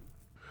 blah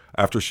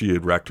after she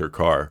had wrecked her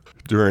car.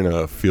 During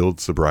a field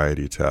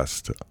sobriety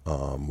test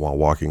while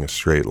walking a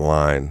straight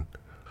line,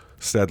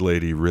 said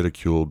lady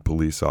ridiculed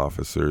police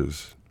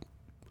officers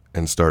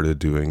and started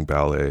doing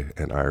ballet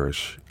and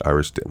Irish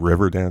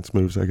river dance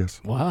moves, I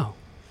guess. Wow.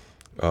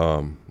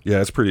 Yeah,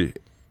 it's pretty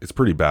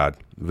bad.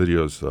 The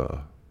video's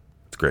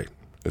it's great.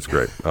 It's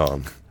great.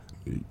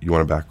 You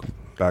want to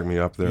back me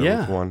up there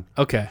Yeah. with one?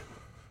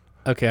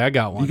 Okay, I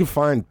got You one. can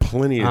find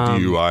plenty of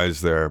DUIs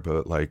there,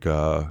 but like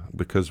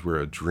because we're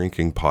a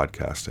drinking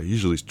podcast, I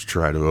usually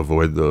try to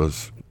avoid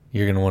those.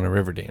 You're going to want a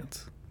river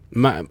dance.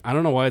 I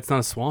don't know why it's not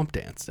a swamp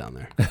dance down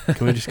there.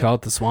 Can we just call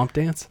it the swamp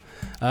dance?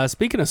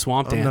 Speaking of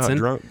swamp I'm not dancing,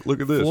 drunk.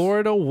 Look at this.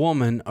 Florida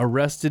woman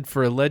arrested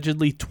for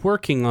allegedly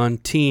twerking on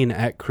teen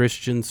at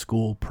Christian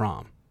school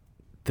prom.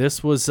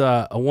 This was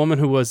a woman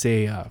who was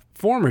a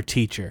former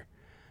teacher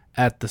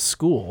at the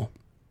school.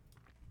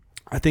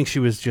 I think she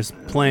was just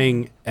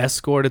playing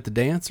escort at the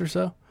dance or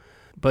so.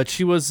 But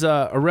she was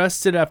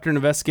arrested after an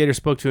investigator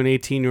spoke to an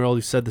 18-year-old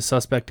who said the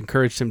suspect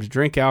encouraged him to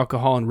drink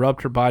alcohol and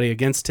rubbed her body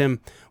against him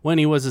when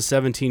he was a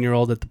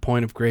 17-year-old at the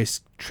Point of Grace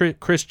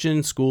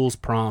Christian School's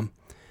prom,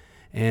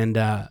 and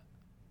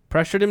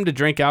pressured him to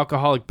drink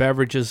alcoholic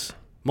beverages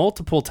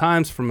multiple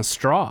times from a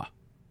straw.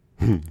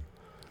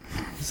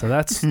 So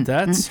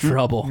that's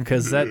trouble,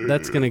 because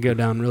that's going to go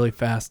down really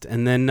fast.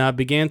 And then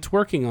began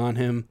twerking on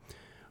him,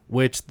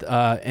 which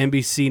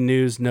NBC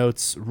News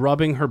notes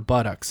rubbing her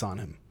buttocks on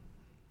him.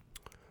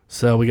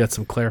 So we got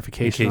some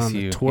clarification on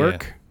the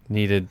twerk.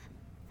 Needed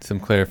some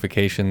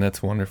clarification.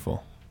 That's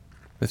wonderful.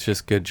 That's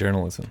just good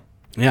journalism.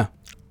 Yeah.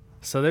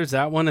 So there's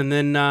that one, and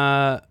then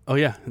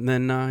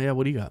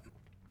what do you got?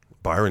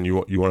 Byron, you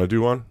want to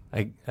do one?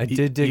 I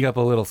did dig up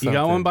a little something. You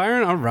got one,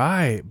 Byron? All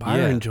right,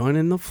 Byron Yeah.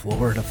 joining the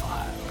Florida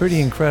Files. Pretty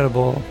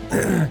incredible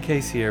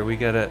case here. We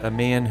got a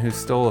man who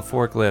stole a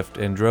forklift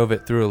and drove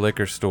it through a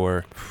liquor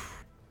store,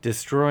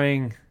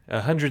 destroying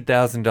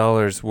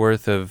 $100,000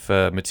 worth of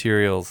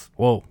materials.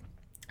 Whoa.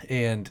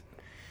 And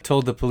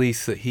told the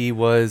police that he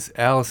was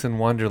Alice in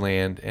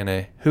Wonderland and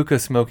a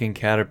hookah-smoking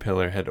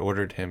caterpillar had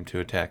ordered him to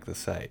attack the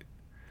site.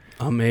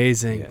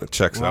 Amazing. That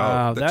checks Wow,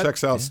 out. That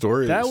checks out.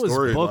 That was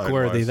book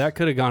worthy. That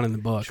could have gone in the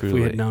book if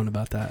we had Truly. known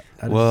about that.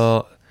 That is-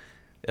 Well,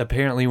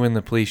 apparently when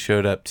the police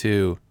showed up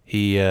too,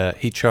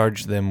 he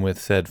charged them with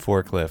said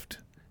forklift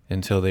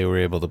until they were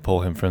able to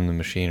pull him from the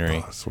machinery.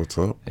 That's what's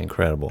up.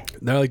 Incredible.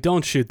 They're like,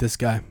 don't shoot this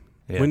guy.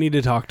 Yeah. We need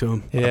to talk to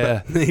him.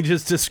 Yeah. He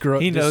just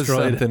destroyed. He knows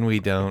destroyed something we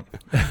don't.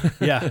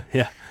 Yeah,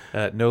 yeah.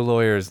 No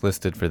lawyer is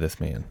listed for this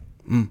man.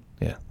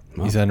 Yeah.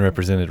 Well. He's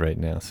unrepresented right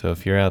now. So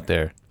if you're out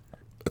there,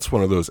 It's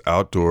one of those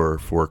outdoor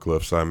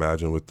forklifts, I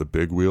imagine, with the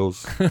big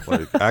wheels.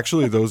 Like,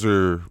 actually, those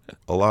are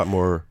a lot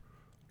more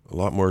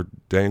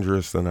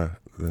dangerous than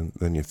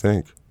you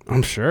think.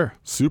 I'm sure.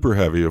 Super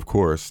heavy, of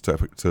course,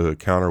 to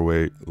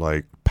counterweight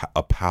like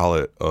a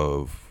pallet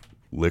of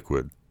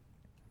liquid.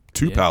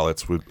 Two Yeah.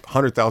 pallets with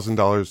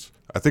 $100,000.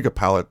 I think a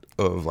pallet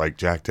of like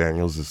Jack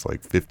Daniels is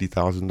like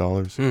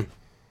 $50,000.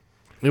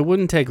 It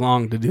wouldn't take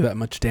long to do that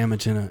much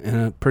damage in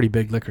a pretty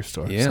big liquor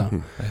store. yeah,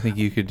 So. I think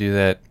you could do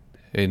that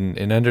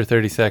in under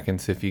 30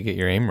 seconds if you get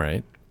your aim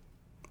right.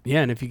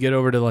 Yeah, and if you get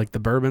over to like the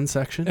bourbon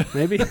section,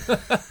 maybe.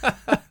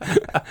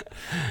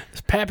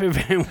 It's Pappy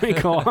Van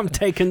Winkle. I'm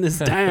taking this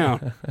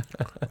down.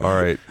 All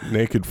right,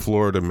 naked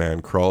Florida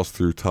man crawls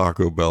through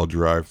Taco Bell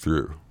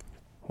drive-through.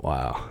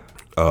 Wow.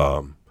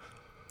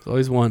 There's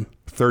always one.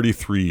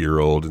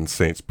 33-year-old in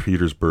St.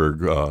 Petersburg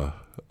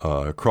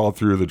crawled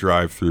through the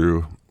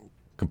drive-through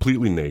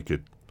completely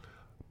naked.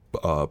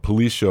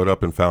 Police showed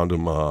up and found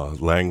him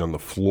laying on the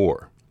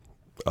floor.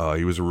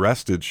 He was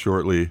arrested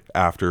shortly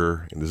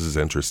after, and this is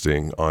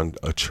interesting, on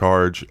a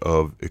charge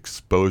of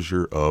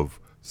exposure of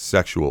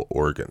sexual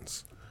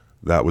organs.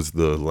 That was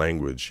the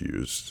language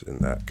used, and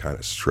that kind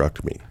of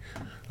struck me.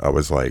 I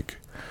was like,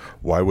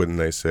 why wouldn't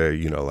they say,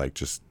 like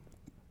just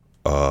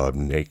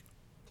naked?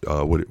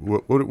 What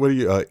do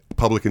you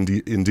public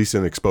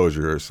indecent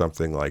exposure or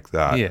something like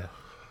that? Yeah.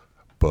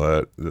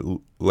 But it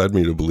led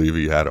me to believe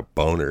he had a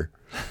boner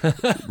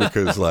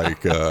because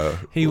like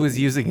He was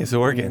using his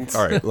organs.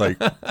 all right, like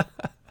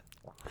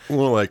we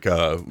won't like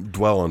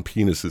dwell on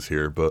penises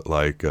here, but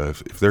like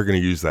if they're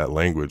going to use that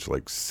language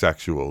like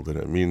sexual, then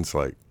it means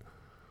like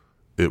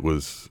it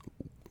was,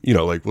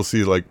 like we'll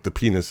see like the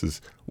penis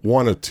is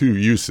one of two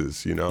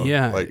uses,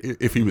 Yeah. like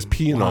if he was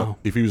peeing on,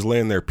 if he was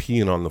laying there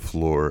peeing on the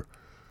floor,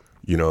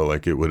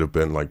 like it would have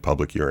been like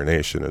public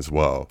urination as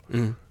well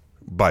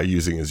by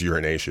using his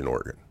urination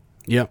organ.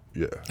 Yep.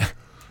 Yeah.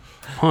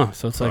 Huh.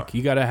 So it's like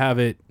you got to have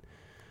it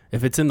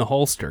if it's in the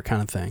holster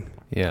kind of thing.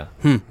 Yeah.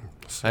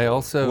 I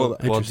also, while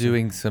Interesting.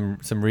 doing some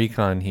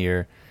recon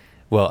here,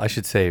 well, I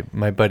should say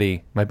my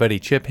buddy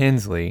Chip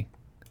Hensley,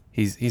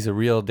 he's a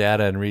real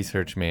data and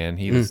research man.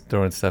 He was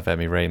throwing stuff at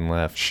me right and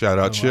left. Shout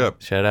out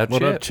Chip. Shout out What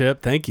Chip. up,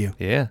 Chip? Thank you.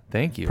 Yeah,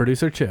 thank you.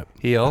 Producer Chip.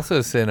 He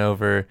also sent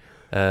over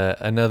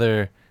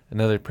another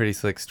pretty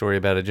slick story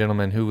about a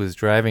gentleman who was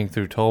driving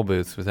through toll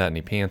booths without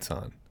any pants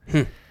on.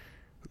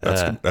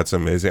 That's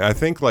amazing. I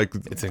think like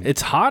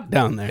It's hot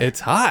down there. It's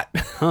hot.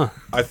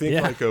 I think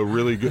Yeah. like a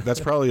really good. That's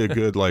probably a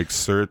good like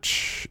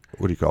search.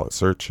 What do you call it?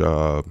 Search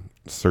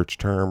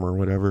term or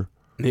whatever.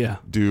 Yeah.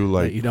 Do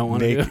like you don't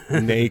wanna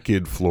do.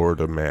 naked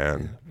Florida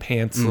man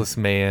Pantsless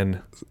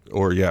man.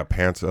 or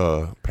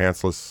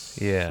pantsless.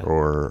 Yeah.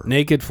 Or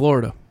Naked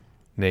Florida.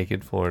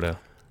 Naked Florida.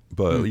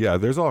 but yeah,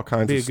 there's all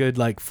kinds Be a of. good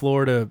like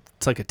Florida.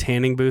 It's like a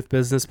tanning booth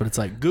business, but it's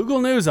like Google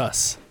News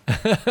us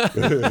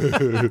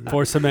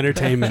for some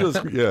entertainment.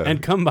 Yeah.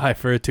 And come by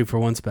for a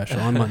 2-for-1 special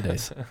on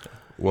Mondays.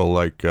 Well,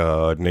 like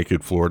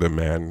naked Florida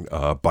man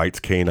bites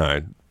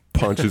canine,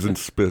 punches and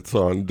spits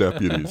on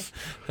deputies.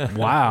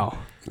 Wow.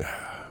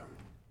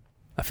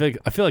 I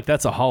feel like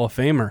that's a Hall of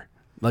Famer,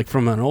 like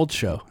from an old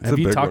show. a Have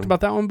you big talked one.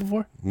 about that one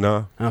before?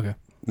 No, Okay.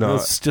 no.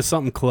 It's just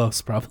something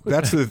close, probably.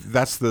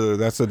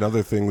 That's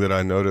another thing that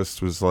I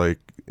noticed was like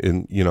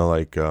in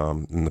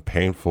in the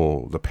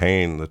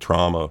pain, the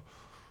trauma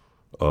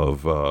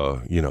of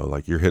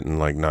like you're hitting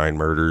like 9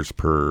 murders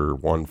per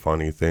one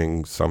funny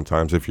thing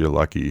sometimes if you're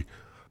lucky.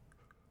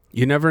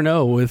 You never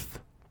know with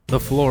the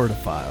Florida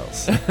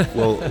Files.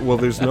 Well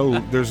there's no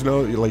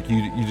like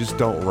you just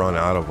don't run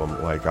out of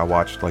them. Like I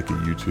watched like a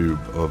YouTube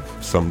of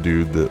some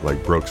dude that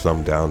like broke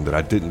some down that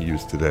I didn't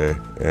use today,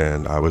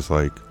 and I was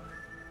like,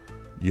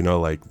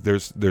 like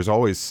there's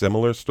always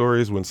similar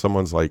stories when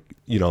someone's like,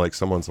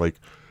 someone's like,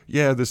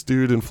 yeah, this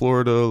dude in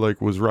Florida like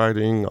was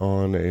riding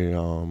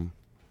on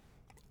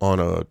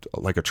a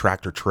like a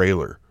tractor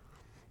trailer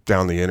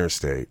down the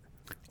interstate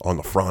on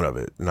the front of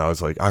it, and I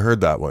was like, I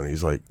heard that one.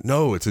 He's like,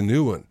 no, it's a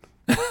new one.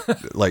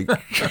 Like,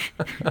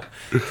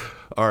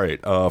 all right,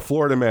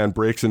 Florida man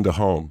breaks into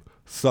home,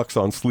 sucks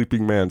on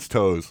sleeping man's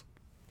toes.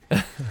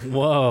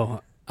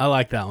 Whoa. I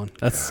like that one.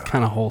 That's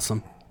kind of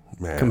wholesome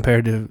Man,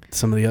 compared to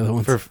some of the other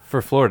ones.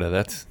 For Florida,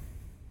 that's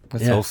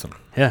Yeah. wholesome.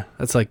 Yeah.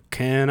 That's like,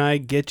 can I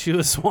get you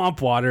a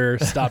swamp water?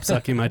 Stop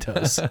sucking my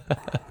toes.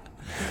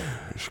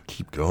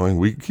 keep going.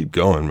 We can keep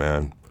going,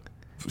 man.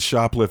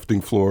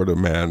 Shoplifting Florida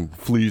man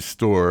flees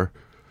store,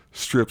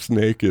 strips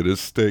naked as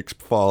steaks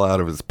fall out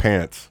of his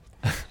pants.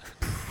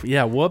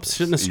 Yeah. Whoops.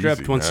 Shouldn't have It's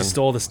stripped easy, once you man.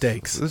 stole the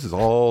steaks. This is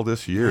all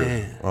this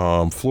year.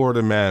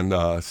 Florida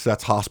man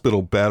sets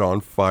hospital bed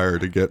on fire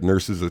to get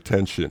nurses'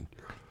 attention.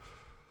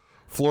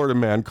 Florida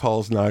man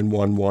calls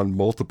 911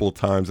 multiple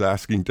times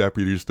asking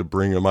deputies to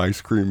bring him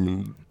ice cream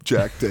and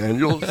Jack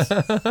Daniels.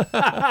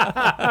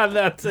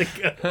 That's a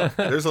good one.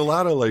 There's a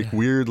lot of like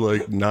weird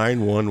like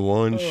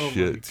 911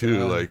 shit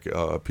too. Like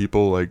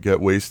people like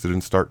get wasted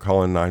and start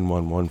calling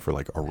 911 for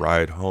like a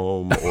ride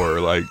home or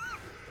like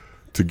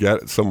to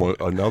get someone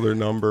another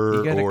number.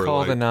 You gotta or call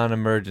like, the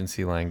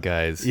non-emergency line,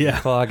 guys. Yeah. You're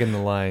clogging the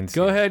lines.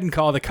 Go ahead and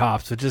call the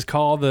cops, but just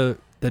call the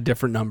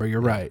different number.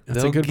 You're right.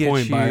 That's a good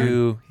point,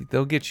 Byron.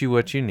 They'll get you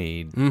what you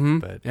need. Mm-hmm.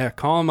 But Yeah,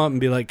 call them up and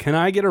be like, "Can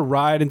I get a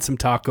ride and some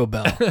Taco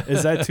Bell?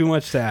 Is that too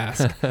much to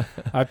ask?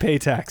 I pay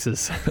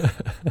taxes."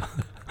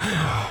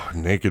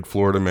 naked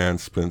Florida man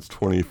spends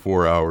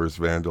 24 hours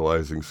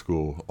vandalizing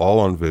school, all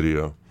on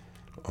video.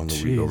 On the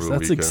Jeez, over the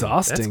that's weekend.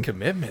 exhausting. that's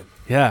commitment.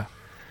 Yeah.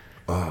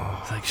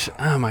 It's like,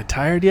 am I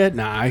tired yet?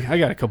 Nah, I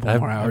got a couple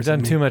more I've hours. done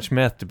in me. too much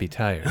meth to be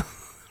tired.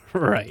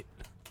 Right.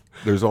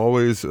 There's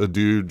always a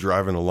dude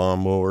driving a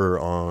lawnmower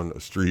on a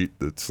street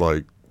that's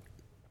like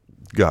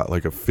got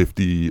like a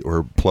 50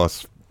 or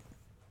plus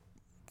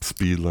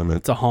speed limit.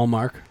 It's a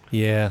hallmark.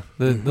 Yeah,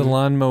 the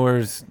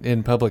lawnmowers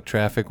in public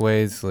traffic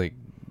ways, like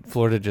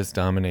Florida just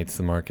dominates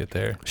the market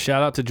there.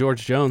 Shout out to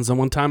George Jones. And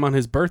one time on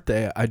his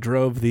birthday, I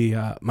drove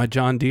my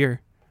John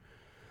Deere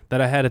that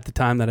I had at the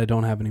time that I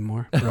don't have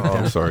anymore. Oh,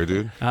 I'm sorry,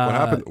 dude. What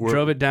happened?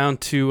 Drove it down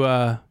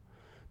to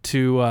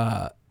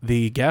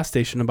the gas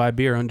station to buy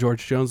beer on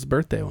George Jones'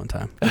 birthday one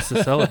time just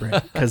to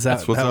celebrate, because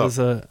that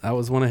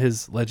was one of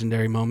his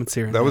legendary moments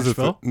here in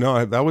Nashville.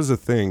 That was a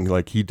thing.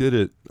 Like he did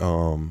it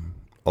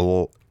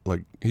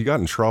like he got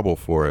in trouble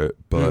for it,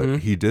 but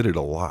he did it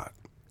a lot.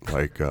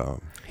 Like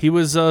he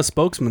was a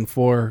spokesman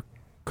for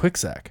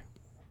Quicksack,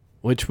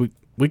 which we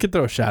could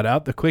throw a shout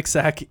out. The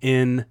Quicksack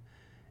in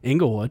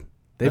Inglewood.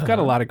 They've got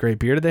a lot of great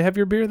beer. Do they have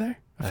your beer there?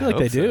 I feel like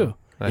they do.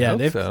 I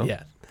hope so.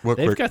 Yeah, What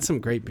they've quick- got some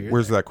great beer.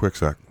 where's that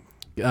Quicksack?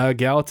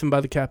 Gallatin by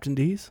the Captain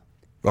D's.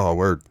 Oh,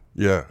 word.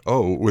 Yeah.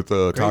 Oh, with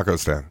the taco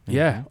stand.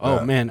 Yeah. Oh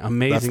Yeah. man,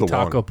 amazing the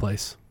taco one.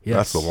 place. Yes.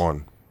 That's the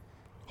one.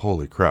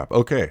 Holy crap.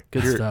 Okay.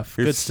 Good stuff.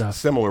 Here's Good stuff.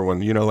 Similar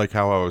one. You know, like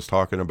how I was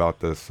talking about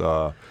this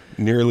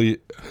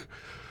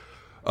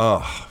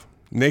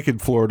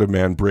naked Florida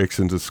man breaks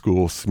into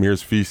school,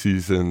 smears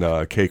feces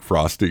and cake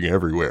frosting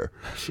everywhere.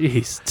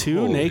 Jeez, two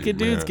Holy naked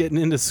dudes man. getting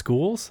into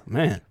schools?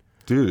 Man.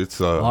 Dude, it's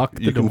Lock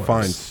the you can doors.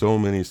 find so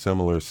many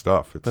similar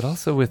stuff. It's, But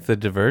also with the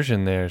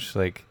diversion there, it's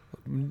like,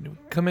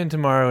 come in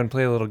tomorrow and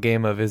play a little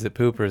game of is it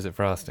poop or is it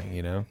frosting,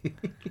 you know?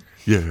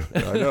 yeah,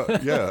 I know,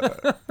 yeah.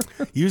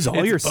 Use all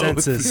It's your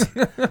both. senses.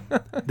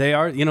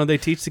 They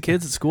teach the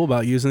kids at school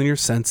about using your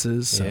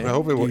senses. So. Yeah. I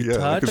hope it was You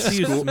touch, like a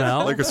you school,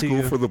 smell, like a do school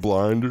you- for the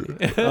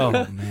blind. Oh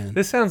man.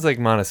 This sounds like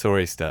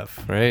Montessori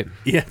stuff, right?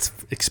 Yeah, it's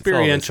That's all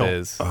experiential.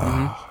 this is.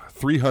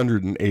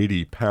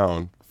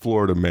 380-pound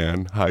Florida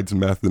man hides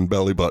meth in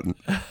belly button.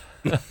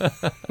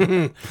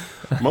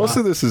 Most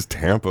of this is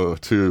Tampa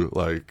too.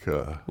 Like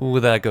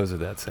Well, that goes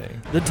without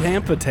saying. The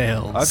Tampa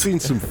Tales. I've seen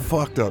some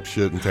fucked up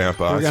shit in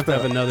Tampa. We're I gonna have to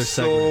have spent another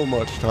so segment.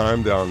 much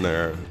time down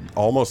there.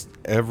 Almost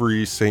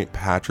every St.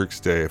 Patrick's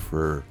Day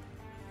for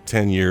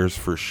 10 years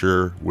for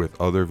sure, with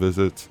other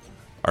visits.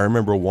 I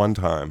remember one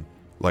time,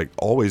 like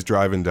always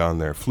driving down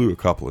there, flew a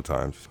couple of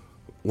times.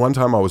 One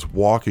time I was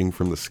walking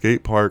from the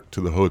skate park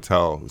to the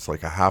hotel. It was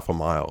like a half a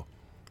mile.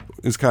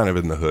 It's kind of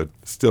in the hood,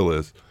 still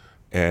is.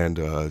 And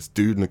this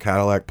dude in a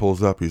Cadillac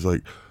pulls up. He's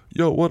like,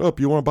 "Yo, what up?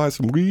 You want to buy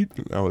some weed?"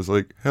 And I was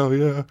like, "Hell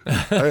yeah!"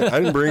 I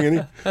didn't bring any,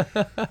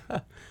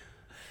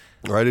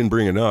 or I didn't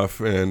bring enough.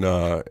 And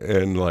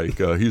like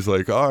he's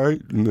like, "All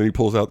right." And then he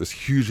pulls out this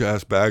huge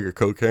ass bag of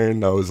cocaine.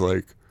 And I was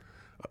like,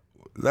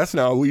 "That's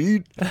not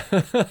weed. I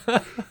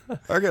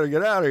gotta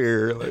get out of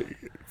here." Like,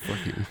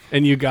 fucking.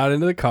 And you got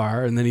into the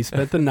car, and then he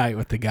spent the night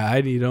with the guy,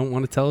 and you don't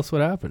want to tell us what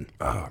happened.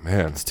 Oh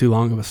man. It's too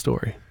long of a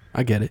story.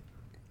 I get it.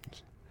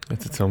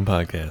 It's its own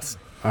podcast.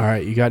 All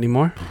right, you got any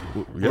more?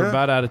 We're Yeah.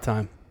 about out of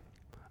time.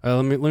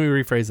 Let me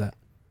rephrase that.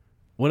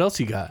 What else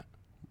you got?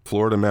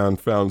 Florida man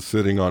found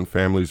sitting on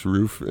family's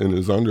roof in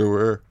his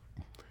underwear.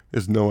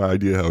 Has no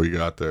idea how he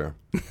got there.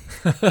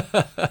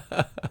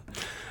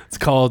 It's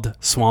called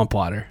swamp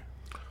water.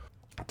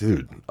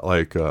 Dude,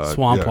 like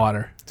Swamp yeah.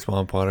 water.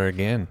 Swamp water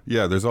again.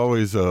 Yeah, there's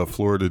always a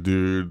Florida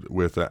dude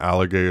with an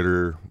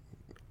alligator.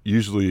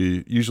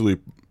 Usually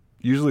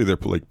they're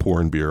like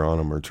pouring beer on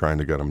him or trying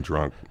to get him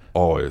drunk.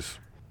 Always.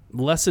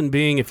 Lesson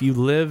being, if you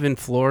live in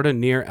Florida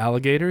near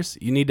alligators,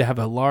 you need to have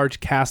a large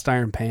cast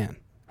iron pan.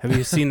 Have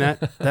you seen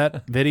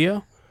that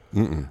video?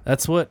 Mm-mm.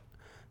 That's what.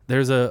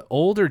 There's a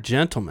older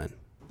gentleman,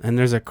 and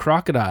there's a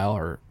crocodile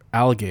or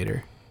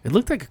alligator. It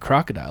looked like a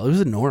crocodile. It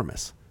was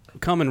enormous,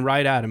 coming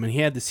right at him, and he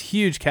had this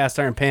huge cast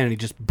iron pan, and he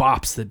just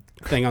bops the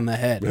thing on the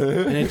head,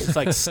 and it just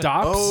like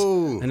stops,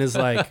 Oh. and is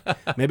like,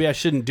 maybe I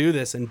shouldn't do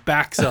this, and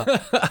backs up.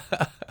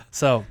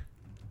 So,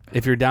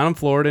 if you're down in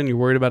Florida and you're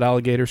worried about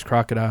alligators,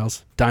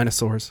 crocodiles,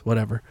 dinosaurs,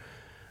 whatever,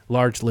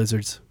 large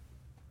lizards,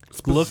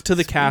 look to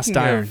the cast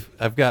Speaking iron. of,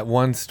 I've got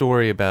one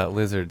story about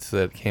lizards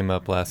that came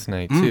up last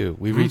night too.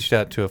 We reached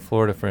out to a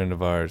Florida friend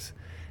of ours,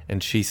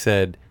 and she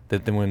said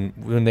that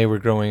when they were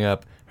growing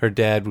up, her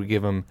dad would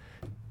give them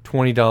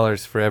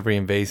 $20 for every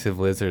invasive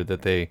lizard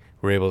that they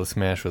were able to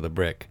smash with a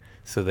brick.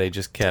 So they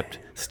just kept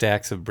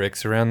stacks of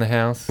bricks around the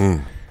house,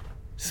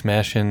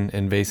 smashing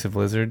invasive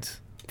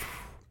lizards.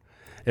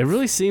 It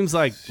really seems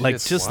like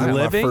Shit's just wild.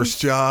 My living. first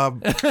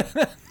job.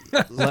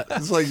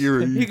 It's like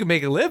You can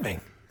make a living.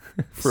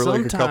 for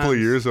like a couple of Sometimes.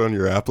 years on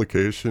your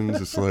applications.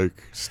 It's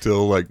like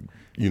still like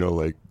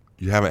like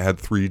you haven't had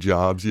 3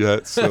 jobs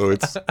yet, so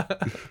it's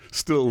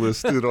still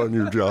listed on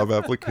your job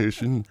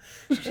application.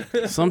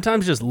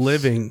 Sometimes just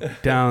living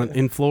down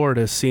in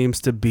Florida seems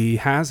to be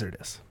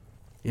hazardous.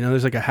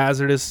 There's like a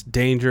hazardous,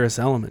 dangerous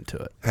element to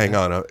it. Hang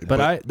on,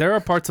 But there are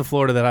parts of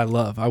Florida that I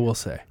love, I will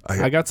say.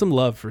 I- I got some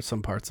love for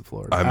some parts of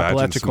Florida. I imagine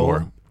some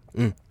Apalachicola.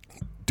 more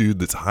dude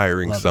that's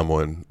hiring Love it.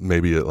 someone,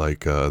 maybe at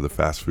like the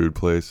fast food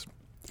place.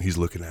 He's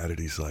looking at it.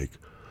 He's like,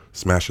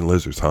 smashing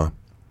lizards, huh?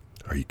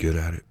 Are you good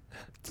at it?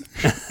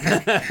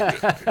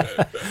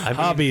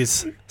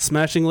 Hobbies.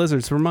 Smashing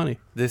lizards for money.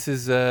 This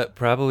is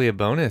probably a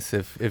bonus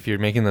if you're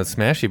making those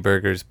smashy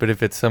burgers, but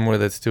if it's somewhere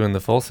that's doing the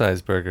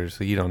full-size burgers,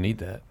 so you don't need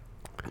that.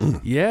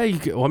 Yeah, you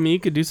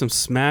could do some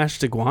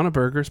smashed iguana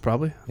burgers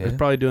probably. They're Yeah.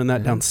 probably doing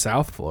that down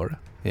South Florida.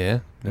 Yeah.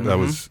 That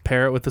was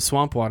Pair it with the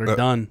swamp water,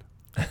 done.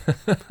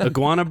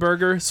 Iguana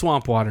burger,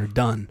 swamp water,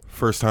 done.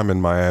 first time in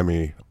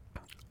Miami.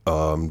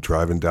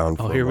 Driving down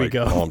from Here we like,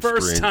 go. Palm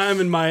First Springs. time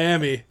in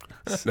Miami.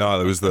 No,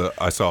 it was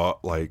I saw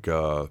like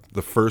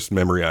the first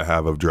memory I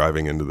have of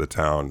driving into the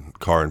town.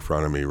 Car in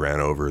front of me ran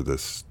over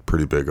this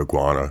pretty big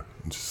iguana.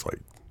 And just like,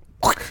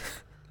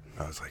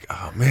 I was like,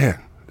 oh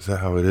man, is that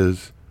how it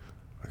is?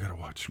 I gotta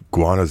watch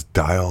iguanas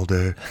die all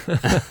day.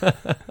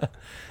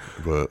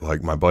 But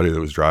like my buddy that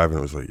was driving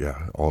was like,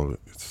 yeah,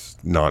 it's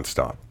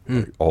nonstop,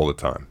 like, all the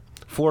time.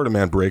 Florida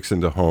man breaks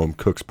into home,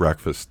 cooks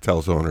breakfast,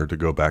 tells owner to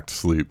go back to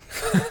sleep.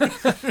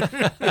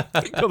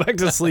 Go back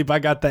to sleep. I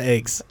got the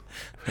eggs.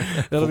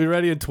 It'll be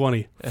ready in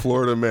 20.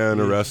 Florida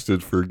man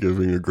arrested for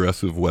giving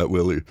aggressive wet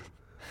willy.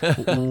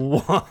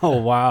 Whoa,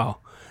 wow.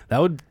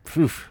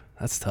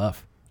 That's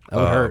tough. That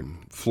would hurt.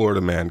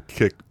 Florida man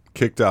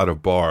kicked out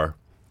of bar,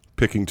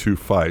 picking 2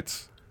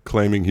 fights,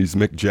 claiming he's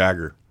Mick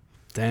Jagger.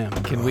 Damn.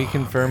 Can we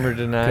confirm or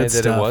deny Good that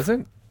stuff. it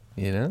wasn't?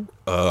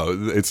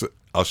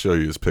 I'll show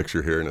you his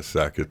picture here in a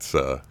sec. It's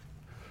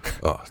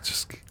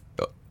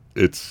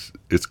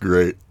it's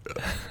great.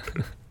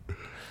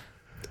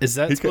 Is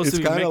that He- supposed to it's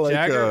be kinda Mick like,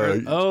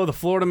 Jagger? The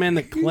Florida man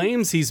that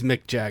claims he's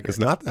Mick Jagger. It's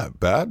not that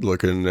bad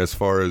looking as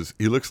far as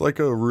he looks like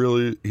a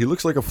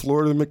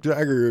Florida Mick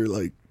Jagger.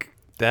 Like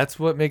That's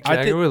what Mick I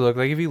Jagger think- would look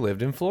like if he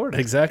lived in Florida.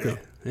 Exactly.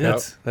 Yeah.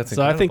 That's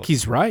So I think incredible.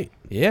 he's right.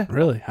 Yeah.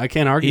 Really. I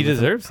can't argue He with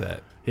him. deserves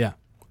that. Yeah.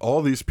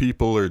 all these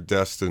people are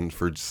destined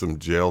for some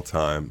jail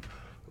time.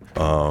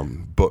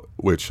 But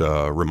which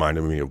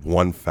reminded me of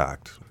one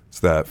fact. It's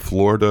that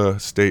Florida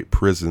state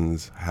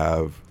prisons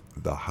have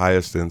the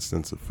highest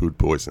instance of food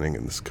poisoning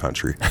in this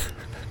country.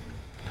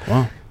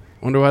 Wow.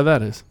 Wonder why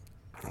that is.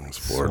 It's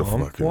Florida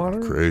Swamp fucking water?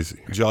 crazy.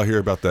 Did y'all hear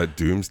about that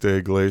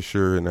doomsday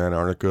glacier in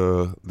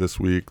Antarctica this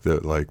week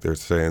that like they're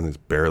saying is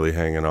barely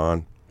hanging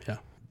on? Yeah.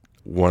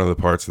 One of the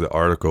parts of the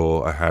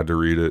article, I had to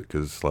read it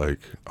because like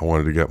I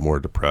wanted to get more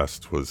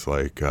depressed, was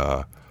like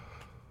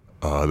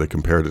they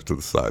compared it to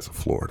the size of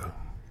Florida.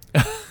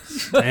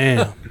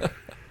 Damn.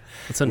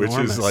 That's enormous.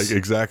 Which is like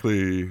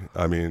exactly,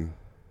 I mean,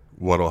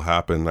 what'll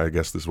happen, I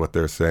guess is what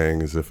they're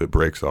saying, is if it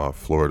breaks off,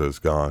 Florida's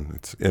gone.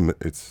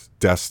 It's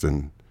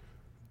destined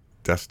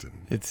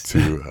It's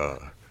to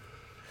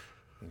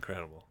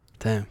incredible.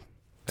 Damn.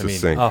 I to mean,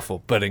 sink.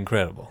 awful, but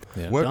incredible.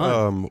 Yeah.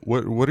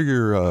 What are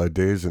your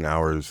days and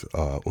hours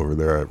over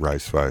there at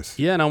Rice Vice?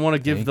 Yeah, and I want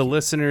to give Thank the you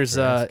listeners,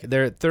 for asking.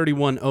 they're at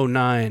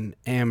 3109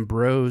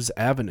 Ambrose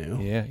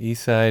Avenue. Yeah,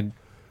 east side,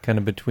 kind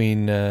of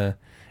between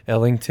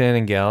Ellington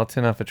and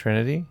Gallatin off of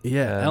Trinity.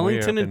 Yeah, We are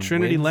Ellington up and in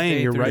Trinity Lane,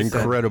 Wednesday you're through right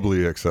Sunday.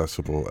 Incredibly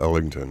accessible,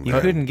 Ellington. You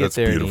man. couldn't get That's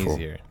there beautiful.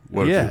 any easier.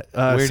 What Yeah. is it?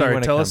 Where do you Sorry,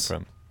 want to tell come us.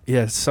 from?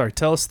 Yeah, sorry.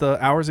 Tell us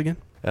the hours again.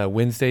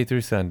 Wednesday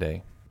through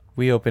Sunday.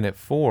 We open at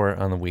 4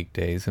 on the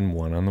weekdays and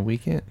 1 on the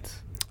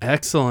weekends.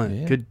 Excellent.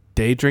 Yeah. Good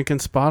day drinking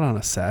spot on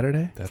a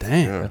Saturday. That's,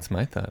 Damn. Yeah. That's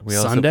my thought. We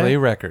also Sunday? play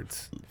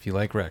records, if you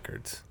like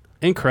records.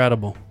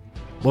 Incredible.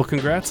 Well,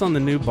 congrats on the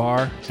new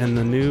bar and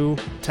the new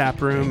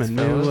tap room Thanks, and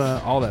new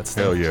fellas. all that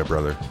stuff. Hell yeah,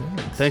 brother.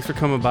 Thanks for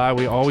coming by.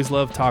 We always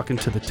love talking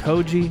to the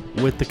Toji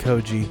with the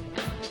Koji.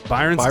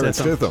 Byron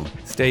Statham.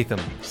 Statham.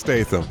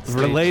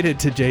 Related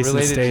to Jason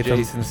Related Statham. to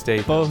Jason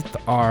Statham. Both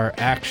are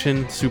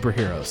action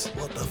superheroes.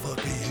 What the fuck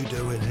are you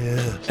doing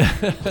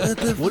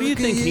here? What do you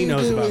think he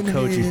knows about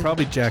Koji?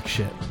 Probably jack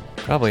shit.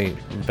 Probably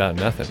about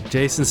nothing.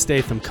 Jason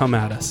Statham, come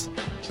at us.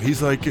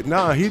 He's like,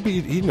 nah,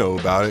 he'd know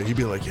about it. He'd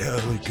be like, yeah,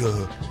 I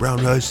like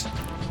brown rice.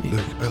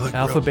 I like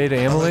Alpha, brown-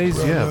 beta, I like amylase?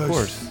 brown Yeah, of rice.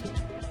 course.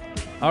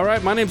 All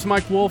right, my name's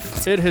Mike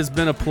Wolf. It has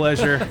been a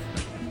pleasure.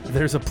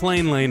 There's a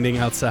plane landing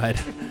outside.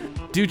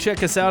 Do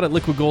check us out at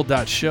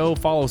liquidgold.show.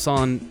 Follow us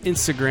on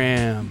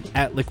Instagram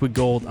at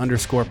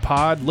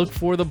liquidgold_pod. Look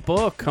for the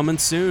book coming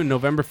soon,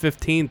 November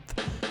 15th,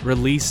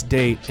 release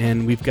date.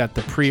 And we've got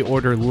the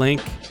pre-order link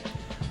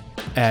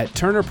at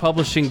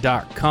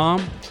turnerpublishing.com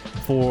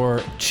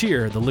for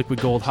Cheer, the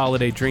Liquid Gold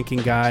Holiday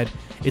Drinking Guide.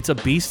 It's a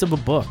beast of a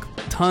book.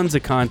 Tons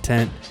of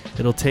content.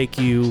 It'll take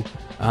you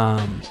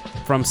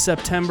from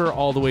September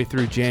all the way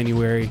through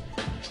January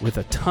with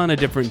a ton of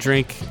different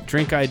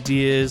drink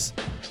ideas,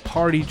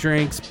 party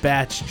drinks,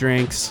 batch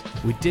drinks.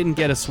 We didn't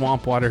get a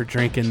swamp water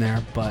drink in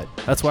there, but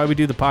that's why we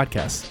do the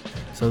podcast,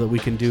 so that we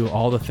can do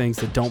all the things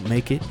that don't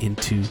make it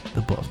into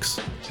the books.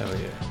 Hell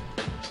yeah.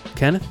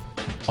 Kenneth,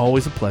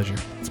 always a pleasure.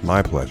 It's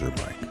my pleasure,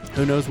 Mike.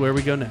 Who knows where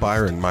we go next?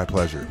 Byron, my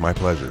pleasure. My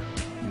pleasure.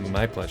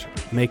 My pleasure.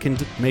 Making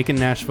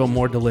Nashville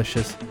more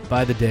delicious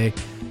by the day.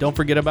 Don't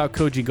forget about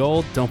Koji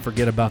Gold. Don't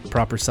forget about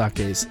proper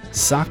sakes.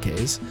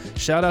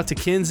 Shout out to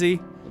Kinsey.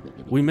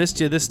 We missed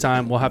you this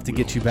time. We'll have to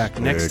get you back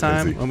next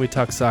time Kinsey. when we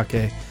talk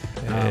sake.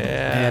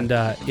 And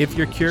if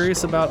you're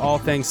curious about all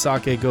things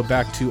sake, go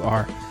back to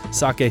our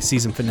sake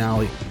season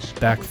finale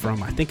back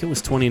from, I think it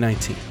was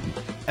 2019.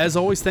 As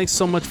always, thanks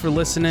so much for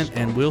listening,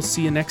 and we'll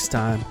see you next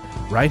time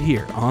right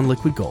here on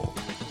Liquid Gold.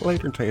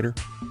 Later, Tater.